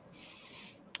 Definitely.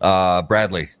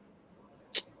 Bradley.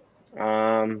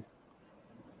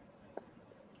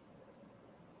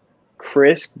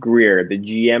 Chris Greer, the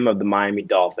GM of the Miami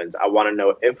Dolphins. I want to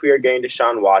know if we are getting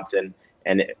Deshaun Watson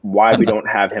and why we don't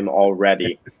have him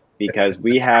already, because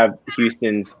we have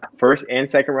Houston's first and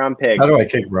second round pick How do I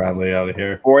kick Bradley out of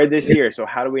here? for this year. So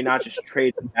how do we not just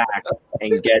trade him back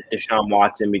and get Deshaun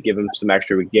Watson? We give him some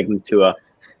extra. We give him to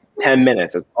 10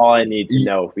 minutes. That's all I need to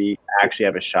know if we actually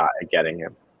have a shot at getting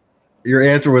him. Your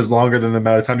answer was longer than the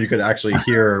amount of time you could actually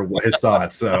hear his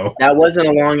thoughts. So That wasn't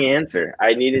a long answer.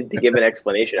 I needed to give an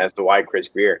explanation as to why Chris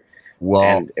Greer. Well,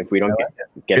 And if we don't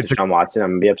get Deshaun Watson,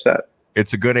 I'm going to be upset.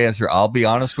 it's a good answer. I'll be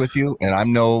honest with you, and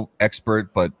I'm no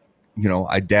expert, but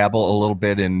I dabble a little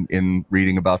bit in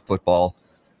reading about football.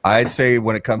 I'd say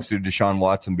when it comes to Deshaun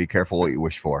Watson, be careful what you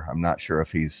wish for. I'm not sure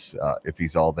if he's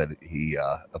all that he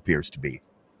appears to be.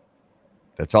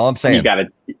 That's all I'm saying. You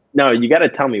got to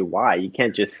tell me why. You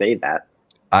can't just say that.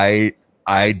 I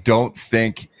don't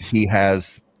think he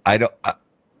has I don't.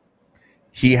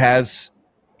 He has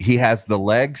the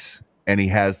legs and he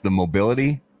has the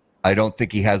mobility. I don't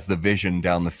think he has the vision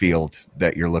down the field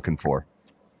that you're looking for.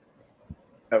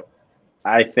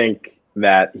 I think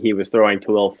that he was throwing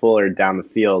to Will Fuller down the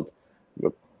field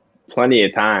plenty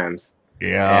of times.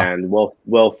 Yeah. And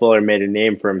Will Fuller made a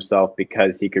name for himself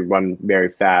because he could run very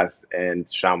fast, and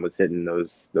Sean was hitting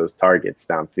those targets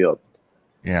downfield.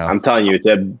 Yeah. I'm telling you,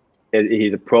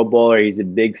 he's a Pro Bowler. He's a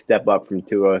big step up from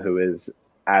Tua, who is,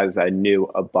 as I knew,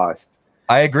 a bust.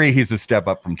 I agree. He's a step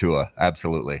up from Tua.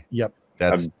 Absolutely. Yep.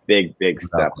 That's a big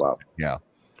step up. Yeah.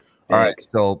 All right.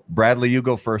 So Bradley, you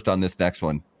go first on this next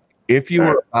one. If you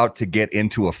were about to get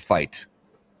into a fight,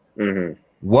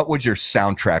 what would your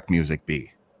soundtrack music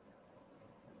be?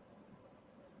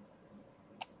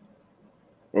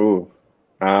 Ooh.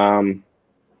 Okay,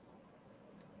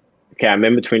 I'm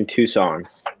in between two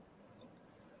songs.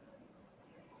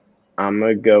 I'm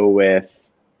gonna go with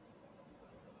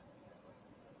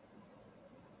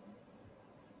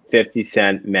 50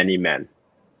 Cent, Many Men.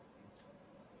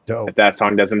 Dope. If that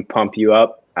song doesn't pump you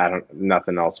up,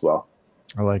 nothing else will.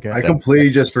 I like it. I completely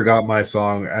just forgot my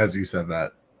song as you said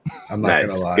that. I'm not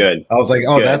gonna lie. Good. I was like,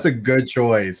 oh, Good. that's a good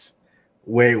choice.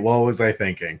 Wait, what was I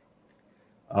thinking?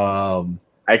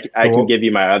 I can give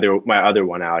you my other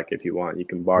one, Alec, if you want. You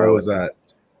can borrow. What was that?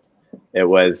 It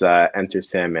was Enter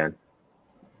Sandman.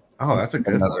 Oh, that's a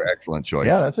good Another one. excellent choice.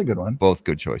 Yeah, that's a good one. Both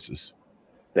good choices.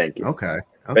 Thank you. Okay.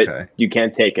 But you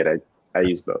can't take it. I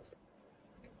use both.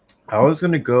 I was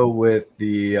gonna go with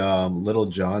the Little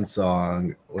John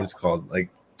song. What it's called? Like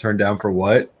Turn Down for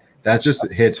What? That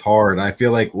just hits hard. And I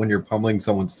feel like when you're pummeling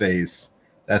someone's face,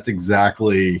 that's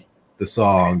exactly the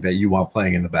song that you want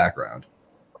playing in the background.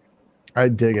 I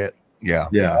dig it. Yeah.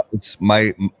 Yeah. It's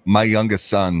my youngest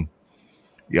son.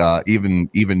 Yeah. Even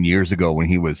years ago when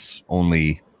he was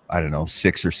only, I don't know,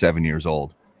 6 or 7 years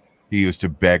old, he used to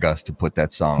beg us to put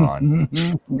that song on.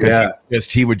 Yeah.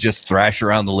 He would just thrash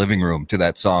around the living room to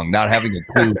that song, not having a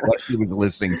clue what he was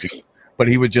listening to, but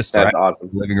he would just thrash awesome.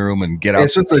 the living room and get out.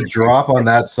 It's just a drop on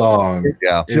that song.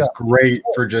 Yeah. It's great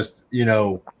for just,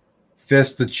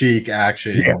 fist to cheek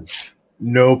action. Yes.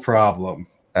 No problem.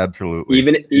 Absolutely.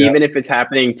 Even if it's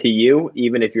happening to you,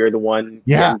 even if you're the one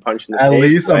getting punched in the At face,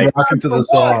 least I'm rocking to the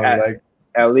song.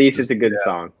 At least it's a good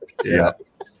song. Yeah.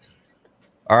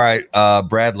 All right,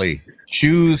 Bradley,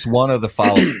 choose one of the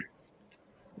following.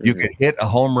 You could hit a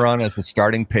home run as a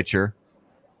starting pitcher.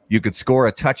 You could score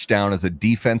a touchdown as a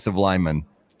defensive lineman.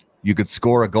 You could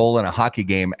score a goal in a hockey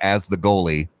game as the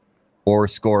goalie, or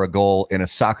score a goal in a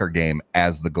soccer game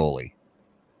as the goalie.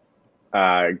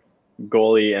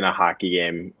 Goalie in a hockey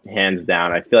game, hands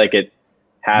down. I feel like it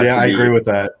has to be. I agree with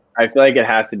that. I feel like it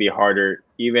has to be harder,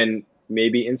 even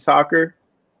maybe in soccer.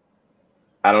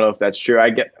 I don't know if that's true.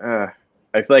 I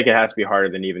feel like it has to be harder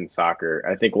than even soccer.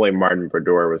 I think only Martin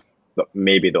Brodeur was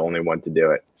maybe the only one to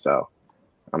do it. So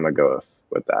I'm going to go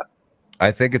with that.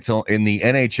 I think it's in the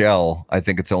NHL. I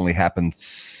think it's only happened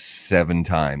 7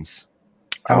 times.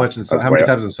 How many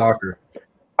times in soccer?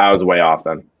 I was way off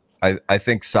then. I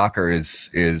think soccer is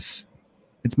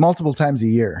it's multiple times a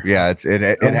year. Yeah, it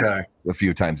Okay. happens a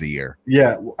few times a year.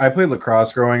 Yeah, I played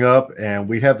lacrosse growing up, and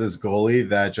we had this goalie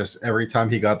that just every time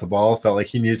he got the ball, felt like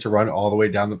he needed to run all the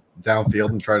way downfield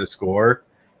and try to score.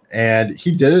 And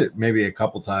he did it maybe a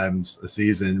couple times a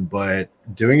season, but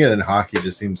doing it in hockey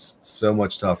just seems so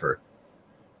much tougher.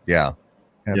 Yeah.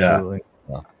 Absolutely.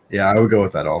 Yeah, I would go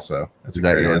with that also. That's a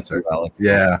great answer. Alec?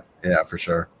 Yeah, for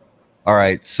sure. All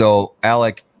right. So,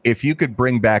 Alec, if you could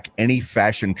bring back any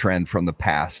fashion trend from the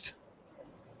past,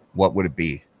 what would it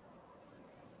be?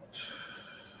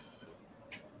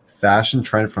 Fashion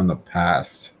trend from the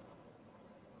past.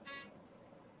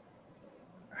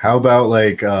 How about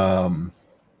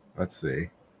let's see.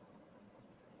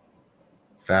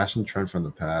 Fashion trend from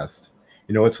the past.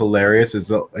 You know what's hilarious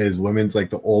is women's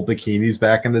the old bikinis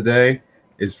back in the day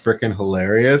is freaking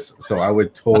hilarious. So I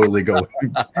would totally go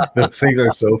with those things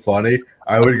are so funny.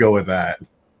 I would go with that.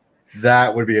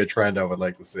 That would be a trend I would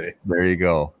like to see. There you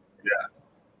go. Yeah.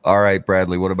 All right,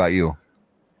 Bradley, what about you?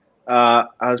 I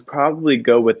would probably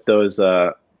go with those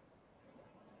I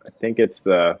think it's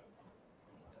the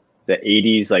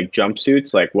 80s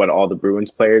jumpsuits, what all the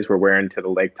Bruins players were wearing to the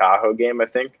Lake Tahoe game, I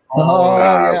think.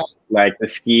 Yeah. Like the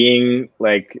skiing,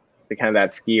 the kind of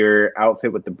that skier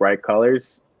outfit with the bright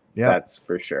colors. Yeah. That's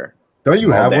for sure. Don't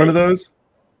you have one of those?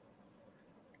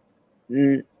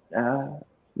 No, I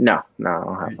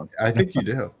don't have one. I think you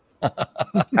do.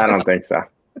 I don't think so.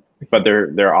 But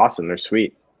they're awesome. They're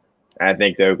sweet. I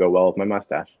think they would go well with my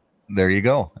mustache. there you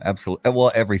go. Absolutely.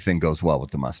 Well, everything goes well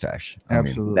with the mustache.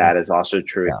 Absolutely. That is also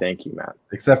true. Yeah. Thank you, Matt.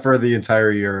 Except for the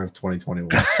entire year of 2021.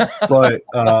 But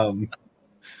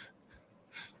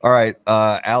all right,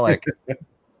 Alec,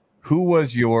 who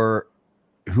was your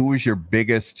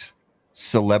biggest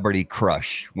celebrity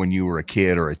crush when you were a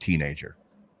kid or a teenager?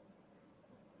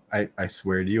 I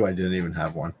swear to you, I didn't even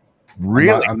have one.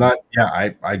 Really? I'm not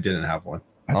yeah, I didn't have one.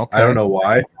 Okay. I don't know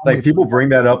why. Like, people bring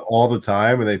that up all the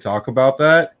time and they talk about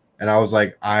that, and I was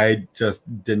like, I just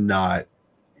did not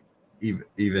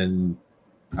even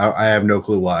I have no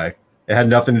clue why. It had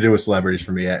nothing to do with celebrities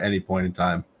for me at any point in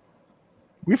time.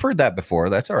 We've heard that before.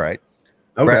 That's all right.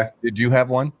 Okay. Brett, did you have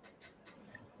one?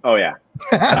 Oh yeah.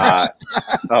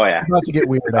 Oh yeah. Not to get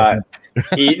weird.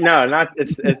 No, not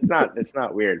it's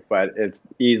not weird, but it's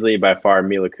easily by far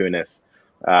Mila Kunis.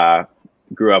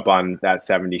 Grew up on that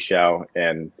 70s show,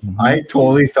 and I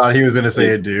totally thought he was gonna say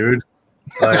a dude.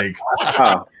 Like,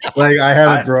 like I had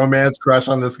a bromance crush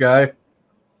on this guy.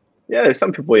 Yeah, there's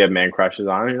some people you have man crushes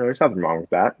on. You know, there's nothing wrong with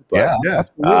that. But,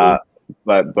 Yeah.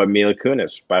 But Mila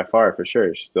Kunis by far for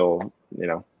sure is still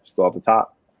at the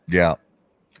top. Yeah.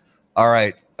 All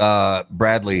right,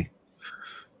 Bradley,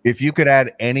 if you could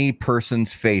add any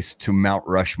person's face to Mount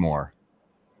Rushmore,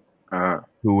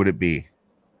 who would it be?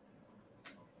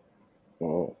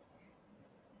 Oh.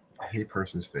 Any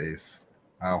person's face.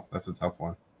 Wow, that's a tough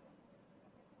one.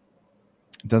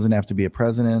 It doesn't have to be a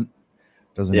president.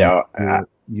 Doesn't Yeah, have to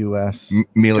be U.S.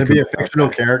 Mila Could be a Kunis. fictional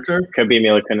character. Could be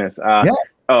Mila Kunis. Yeah.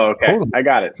 Oh, okay. Totally. I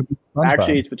got it. SpongeBob.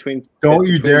 Actually, it's between. Don't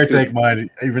it's you between dare two. take mine,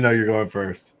 even though you're going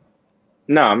first.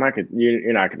 No, I'm not gonna.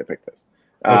 You're not gonna pick this.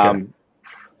 Okay.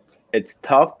 It's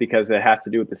tough because it has to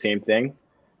do with the same thing.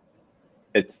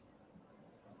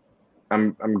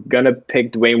 I'm gonna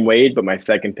pick Dwayne Wade, but my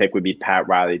second pick would be Pat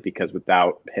Riley, because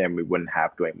without him, we wouldn't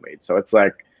have Dwayne Wade. So it's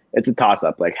a toss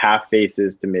up, like half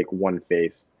faces to make one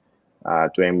face.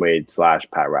 Dwayne Wade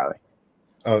 / Pat Riley.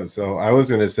 Oh, so I was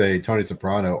gonna say Tony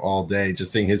Soprano all day.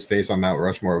 Just seeing his face on Mount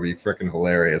Rushmore would be freaking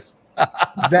hilarious.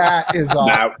 That is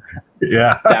awesome.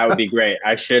 Yeah, That would be great.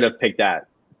 I should have picked that.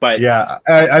 But yeah,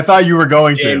 I thought you were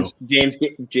going James to. James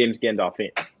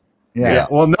Gandolfini. Yeah.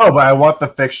 Well, no, but I want the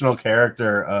fictional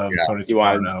character of Tony You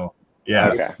want- Soprano.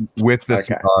 Yes. with the Okay.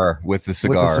 cigar. With the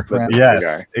cigar. Soprano. Yes,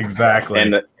 Cigar.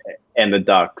 exactly. And the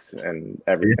ducks and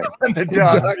everything. And the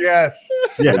ducks, yes.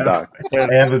 Yes. The duck.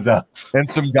 And the ducks.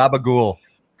 And some gabagool.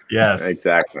 Yes.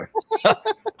 Exactly.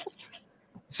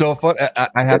 So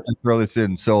I have to throw this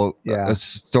in. So Yeah. a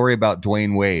story about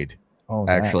Dwayne Wade. Oh,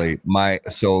 that. Actually,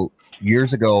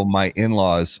 years ago, my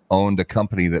in-laws owned a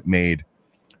company that made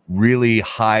really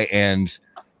high-end,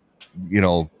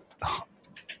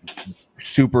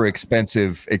 super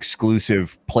expensive,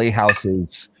 exclusive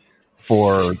playhouses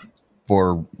for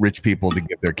rich people to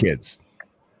get their kids.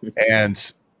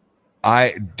 And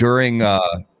during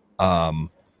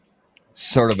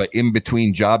sort of an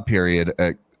in-between job period,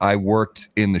 I worked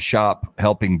in the shop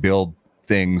helping build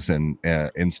things and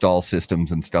install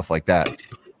systems and stuff like that.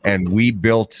 And we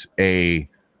built a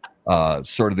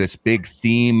sort of this big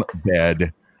theme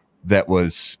bed that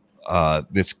was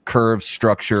this curved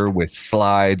structure with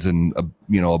slides and a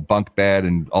bunk bed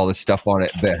and all this stuff on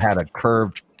it that had a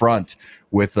curved front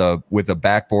with a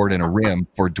backboard and a rim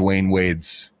for Dwayne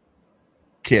Wade's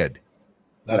kid.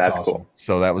 That's That's awesome. cool.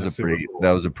 So that was That's a pretty super cool.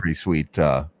 that was a pretty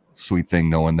sweet thing,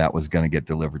 knowing that was going to get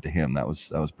delivered to him. That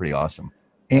was pretty awesome.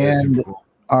 That is And super cool.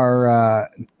 our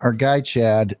guy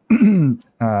Chad,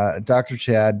 Dr.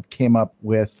 Chad, came up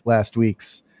with last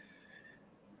week's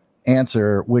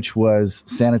answer, which was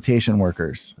sanitation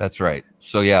workers. That's right.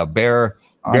 So yeah, Bear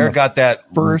On Bear the got that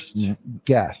first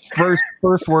guess,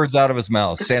 first words out of his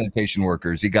mouth. Sanitation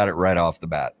workers. He got it right off the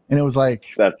bat. and it was like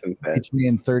That's insane.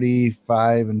 between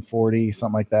 35 and 40,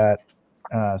 something like that.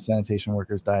 Sanitation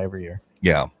workers die every year.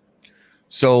 Yeah.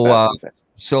 So That's insane.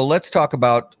 so let's talk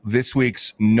about this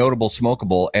week's notable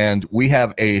smokable, and we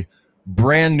have a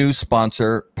brand new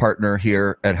sponsor partner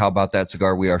here at How About That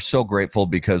Cigar. We are so grateful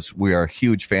because we are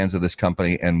huge fans of this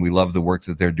company and we love the work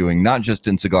that they're doing, not just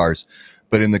in cigars,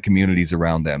 but in the communities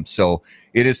around them. So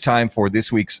it is time for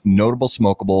this week's notable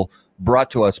smokable,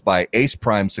 brought to us by Ace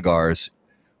Prime Cigars.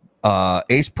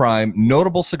 Ace Prime,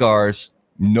 notable cigars,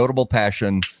 notable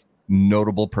passion,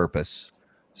 notable purpose.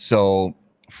 So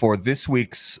for this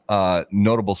week's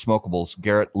notable smokables,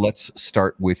 Garrett, let's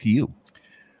start with you.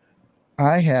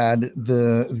 I had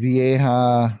the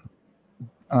Vieja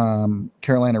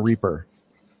Carolina Reaper.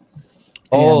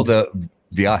 Oh, And the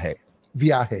Viaje.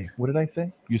 Viaje. What did I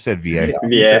say? You said Vieja.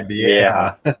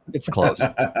 Yeah. It's close.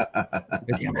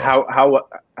 It's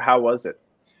close. How was it?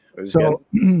 It was So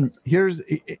here's,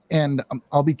 and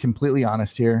I'll be completely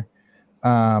honest here.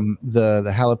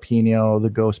 The jalapeno, the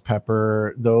ghost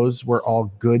pepper, those were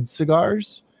all good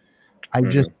cigars. I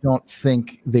just don't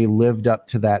think they lived up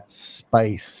to that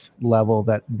spice level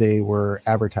that they were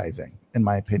advertising, in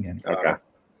my opinion. Okay.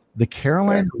 The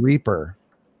Carolina Reaper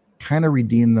kind of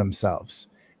redeemed themselves.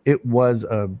 It was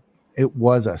a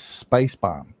spice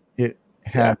bomb. It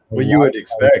had what you would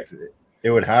expect. It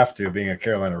would have to, being a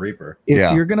Carolina Reaper.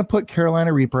 If you're going to put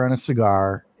Carolina Reaper on a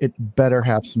cigar, it better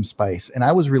have some spice. And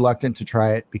I was reluctant to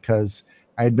try it because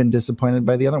I had been disappointed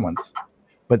by the other ones.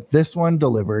 But this one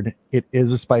delivered. It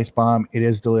is a spice bomb. It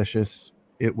is delicious.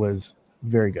 It was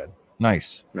very good.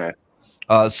 Nice. Nice.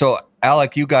 So,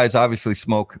 Alec, you guys obviously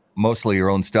smoke mostly your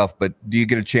own stuff, but do you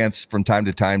get a chance from time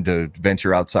to time to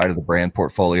venture outside of the brand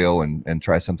portfolio and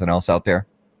try something else out there?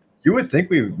 You would think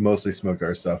we mostly smoke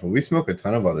our stuff, but we smoke a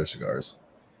ton of other cigars.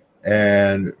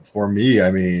 And for me,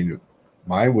 I mean,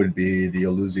 mine would be the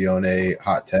Illusione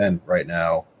Hot 10 right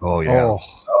now. Oh, yeah.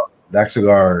 That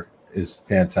cigar is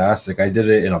fantastic. I did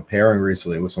it in a pairing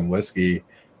recently with some whiskey,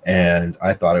 and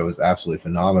I thought it was absolutely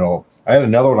phenomenal. I had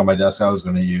another one on my desk I was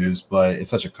going to use, but it's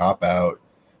such a cop-out,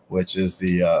 which is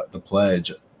the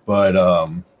Pledge. But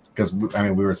because, I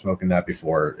mean, we were smoking that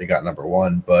before it got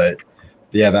 #1, but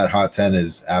yeah, that Hot 10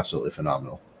 is absolutely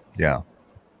phenomenal. Yeah.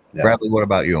 Bradley, what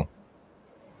about you?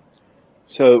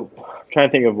 So I'm trying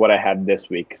to think of what I had this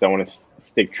week because I want to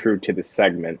stick true to the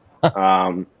segment.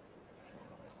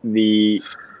 The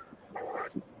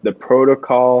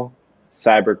Protocol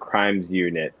Cyber Crimes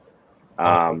Unit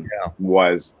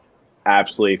was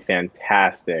absolutely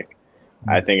fantastic.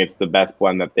 I think it's the best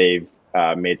blend that they've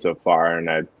made so far, and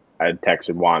I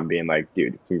texted Juan being like,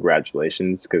 dude,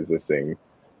 congratulations, because this thing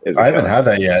is I haven't had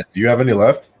that yet. Do you have any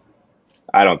left?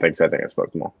 I don't think so. I think I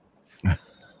smoked them all.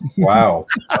 Wow.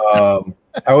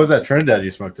 How was that Trinidad you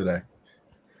smoked today?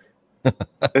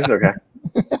 It's okay.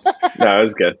 No, it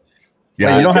was good.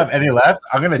 Yeah, you don't have any left?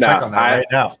 I'm going to check on that right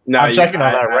now. No, I'm checking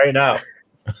on that right now.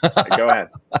 Go ahead.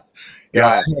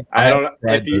 Yeah, I don't.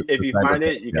 If you find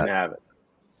it, you can have it.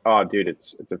 Oh, dude,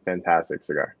 it's a fantastic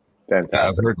cigar. Fantastic. Yeah,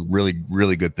 I've heard really,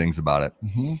 really good things about it.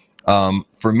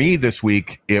 For me this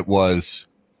week, it was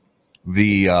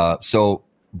the so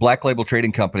Black Label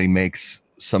Trading Company makes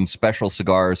some special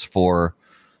cigars for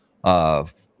that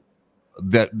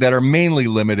are mainly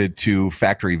limited to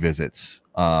factory visits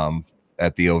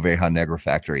at the Oveja Negra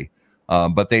factory.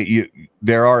 But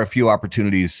there are a few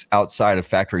opportunities outside of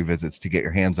factory visits to get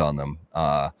your hands on them.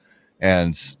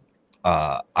 And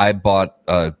I bought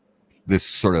this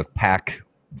sort of pack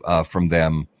from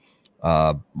them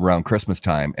around Christmas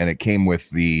time, and it came with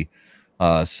the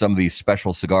some of these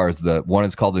special cigars. The one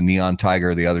is called the Neon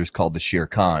Tiger, the other is called the Shere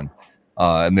Khan,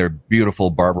 and they're beautiful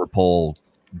barber pole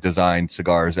designed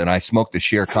cigars. And I smoked the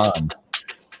Shere Khan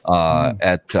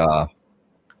at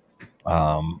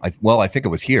I think it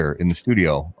was here in the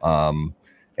studio.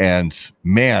 And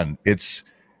man,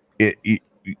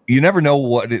 you never know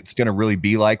what it's going to really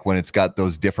be like when it's got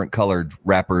those different colored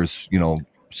wrappers,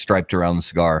 striped around the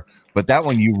cigar. But that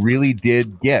one, you really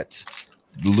did get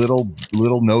little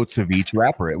notes of each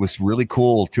wrapper. It was really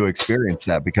cool to experience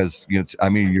that because,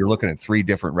 you're looking at 3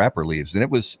 different wrapper leaves, and it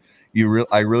was,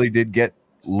 I really did get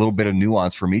a little bit of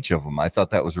nuance from each of them. I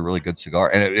thought that was a really good cigar,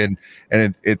 and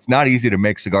it's not easy to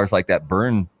make cigars like that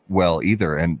burn well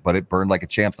either. But it burned like a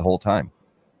champ the whole time,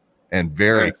 and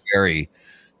very, very,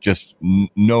 just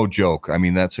no joke. I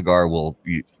mean, that cigar will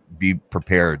be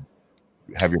prepared.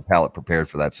 Have your palate prepared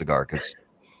for that cigar, because,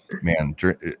 man,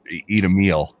 eat a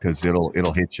meal because it'll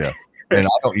hit you. And I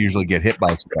don't usually get hit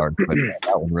by cigars, but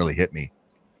that one really hit me.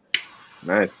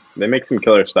 Nice. They make some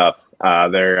killer stuff.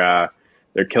 They're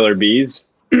Killer Bees.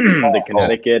 The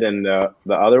Connecticut and the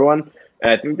other one,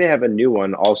 and I think they have a new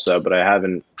one also, but I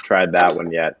haven't tried that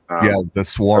one yet. The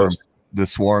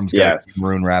Swarm's got a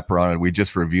maroon wrapper on it. We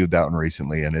just reviewed that one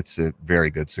recently, and it's a very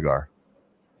good cigar.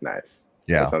 Nice.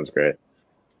 Yeah, that sounds great.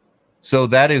 So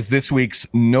that is this week's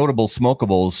Notable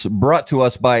Smokables, brought to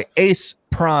us by Ace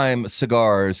Prime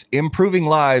Cigars, improving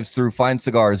lives through fine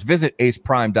cigars. Visit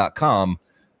aceprime.com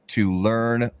to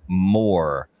learn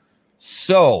more.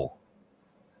 So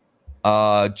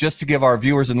just to give our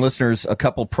viewers and listeners a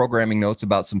couple programming notes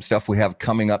about some stuff we have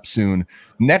coming up soon.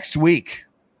 Next week,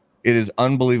 it is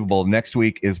unbelievable. Next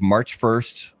week is March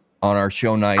 1st on our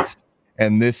show night.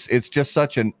 And it's just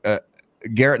such an,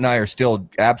 Garrett and I are still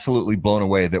absolutely blown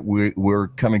away that we're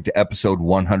coming to episode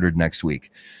 100 next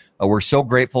week. We're so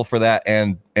grateful for that.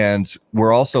 And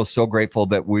we're also so grateful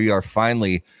that we are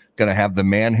finally going to have the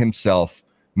man himself,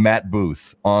 Matt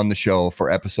Booth, on the show for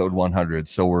episode 100.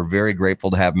 So we're very grateful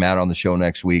to have Matt on the show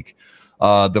next week.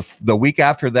 The week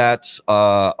after that,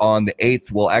 on the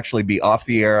 8th, we'll actually be off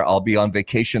the air. I'll be on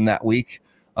vacation that week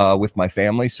with my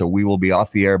family, so we will be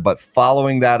off the air. But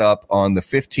following that up on the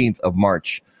 15th of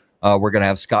March, we're going to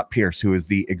have Scott Pierce, who is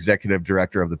the executive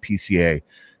director of the PCA,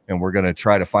 and we're going to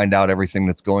try to find out everything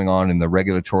that's going on in the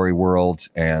regulatory world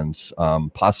and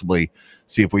possibly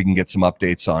see if we can get some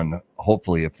updates on,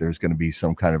 hopefully, if there's going to be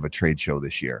some kind of a trade show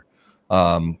this year.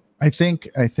 I think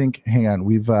hang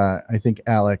on, I think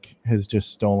Alec has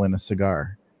just stolen a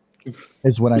cigar,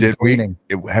 is what I'm reading.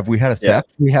 Have we had a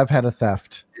theft? Yes. We have had a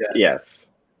theft. Yes.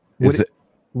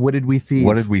 What did we thieve?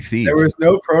 What did we thieve? There was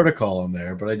no protocol in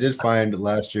there, but I did find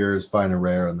last year's Fine and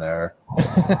Rare in there.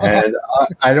 And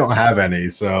I don't have any,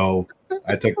 so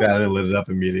I took that and lit it up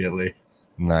immediately.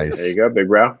 Nice. There you go, big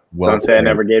bro. Well, don't say I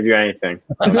never gave you anything.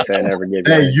 Don't say I never gave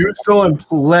you anything. You've stolen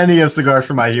plenty of cigars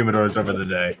from my humidors over the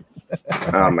day.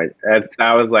 Oh my,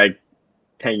 that was like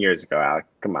 10 years ago, Alec.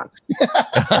 Come on.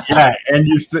 Yeah, and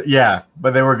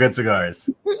but they were good cigars.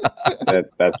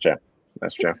 That's true.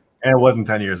 That's true. And it wasn't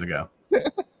 10 years ago.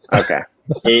 Okay.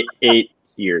 Eight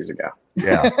years ago.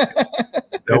 Yeah.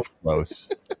 That's close.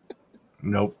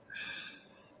 Nope.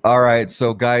 All right,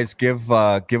 so guys, give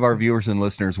our viewers and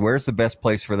listeners, where's the best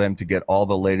place for them to get all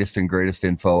the latest and greatest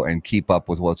info and keep up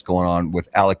with what's going on with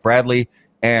Alec Bradley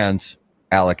and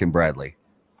Alec and Bradley?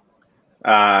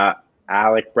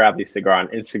 Alec Bradley Cigar on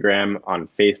Instagram, on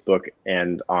Facebook,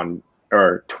 and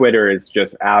or Twitter is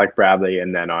just Alec Bradley,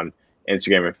 and then on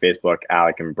Instagram and Facebook,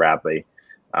 Alec and Bradley.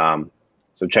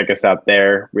 So check us out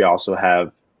there. We also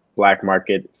have Black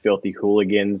Market, Filthy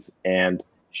Hooligans, and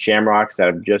Shamrocks that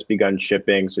have just begun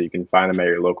shipping, so you can find them at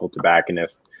your local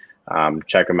tobacconist.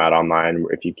 Check them out online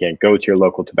if you can't go to your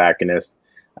local tobacconist.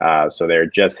 So they're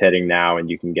just hitting now, and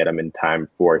you can get them in time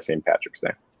for St. Patrick's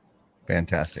Day.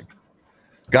 Fantastic.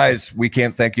 Guys, we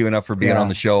can't thank you enough for being on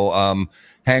the show.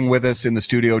 Hang with us in the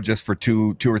studio just for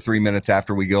two or 3 minutes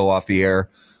after we go off the air.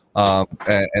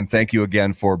 And thank you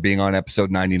again for being on episode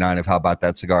 99 of How About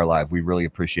That Cigar Live. We really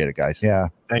appreciate it, guys. Yeah.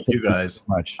 Thank you guys.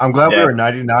 Much. I'm glad we were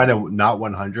 99 and not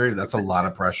 100. That's a lot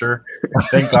of pressure.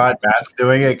 Thank God Matt's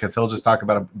doing it, because he'll just talk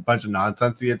about a bunch of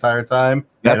nonsense the entire time.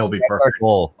 And it'll be perfect. Our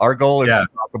goal. Our goal is to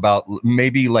talk about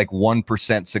maybe like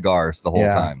 1% cigars the whole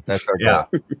time. That's our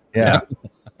goal. Yeah.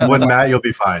 With Matt, you'll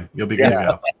be fine. You'll be good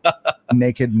to go.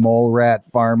 Naked mole rat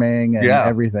farming and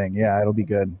everything. Yeah, it'll be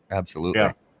good. Absolutely.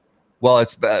 Yeah. Well,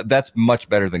 that's much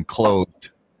better than clothed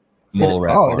mole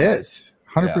rat. Oh, it is.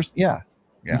 100%. Yeah.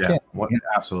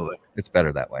 Absolutely. It's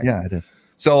better that way. Yeah, it is.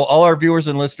 So all our viewers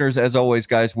and listeners, as always,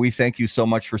 guys, we thank you so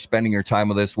much for spending your time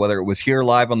with us, whether it was here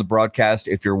live on the broadcast,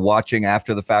 if you're watching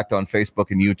after the fact on Facebook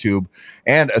and YouTube,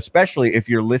 and especially if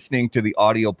you're listening to the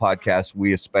audio podcast,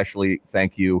 we especially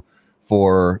thank you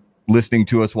for listening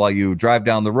to us while you drive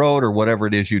down the road or whatever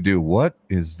it is you do. What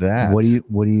is that? I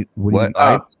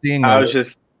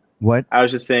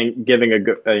was just saying, giving a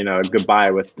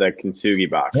goodbye with the Kintsugi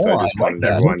box. So I just wanted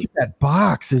everyone. Look at that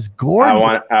box is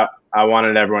gorgeous. I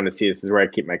wanted everyone to see this is where I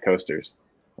keep my coasters.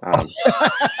 I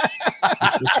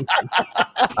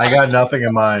got nothing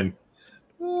in mind,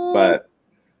 but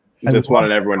just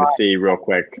wanted everyone to see real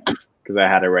quick because I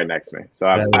had it right next to me. So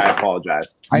I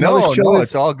apologize. I know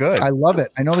it's all good. I love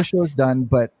it. I know the show is done,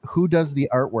 but who does the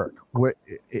artwork? What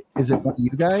is it? One of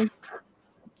you guys?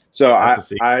 So I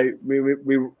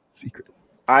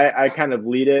kind of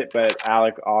lead it, but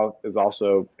Alec is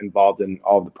also involved in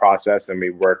all of the process, and we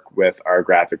work with our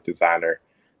graphic designer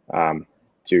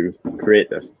to create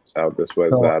this. So this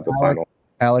was the final.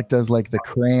 Alec does like the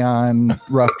crayon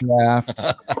rough draft,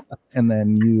 and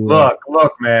then you look,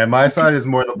 man. My side is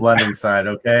more the blending side.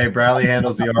 Okay, Bradley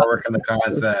handles the artwork and the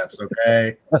concepts.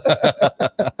 Okay.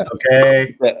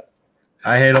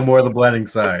 I handle more the blending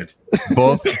side.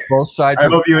 Both sides. I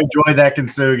hope you enjoy that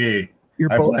Kintsugi.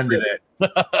 I blended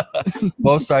it.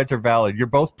 Both sides are valid. You're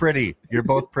both pretty.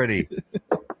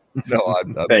 No,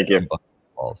 I'm thank you.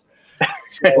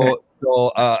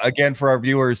 So again, for our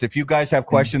viewers, if you guys have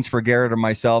questions for Garrett or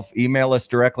myself, email us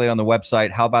directly on the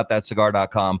website,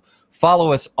 howaboutthatcigar.com.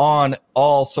 Follow us on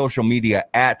all social media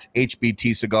at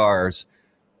HBT Cigars,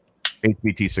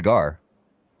 HBT Cigar.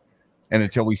 And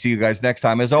until we see you guys next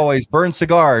time, as always, burn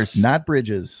cigars, not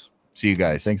bridges. See you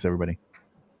guys. Thanks, everybody.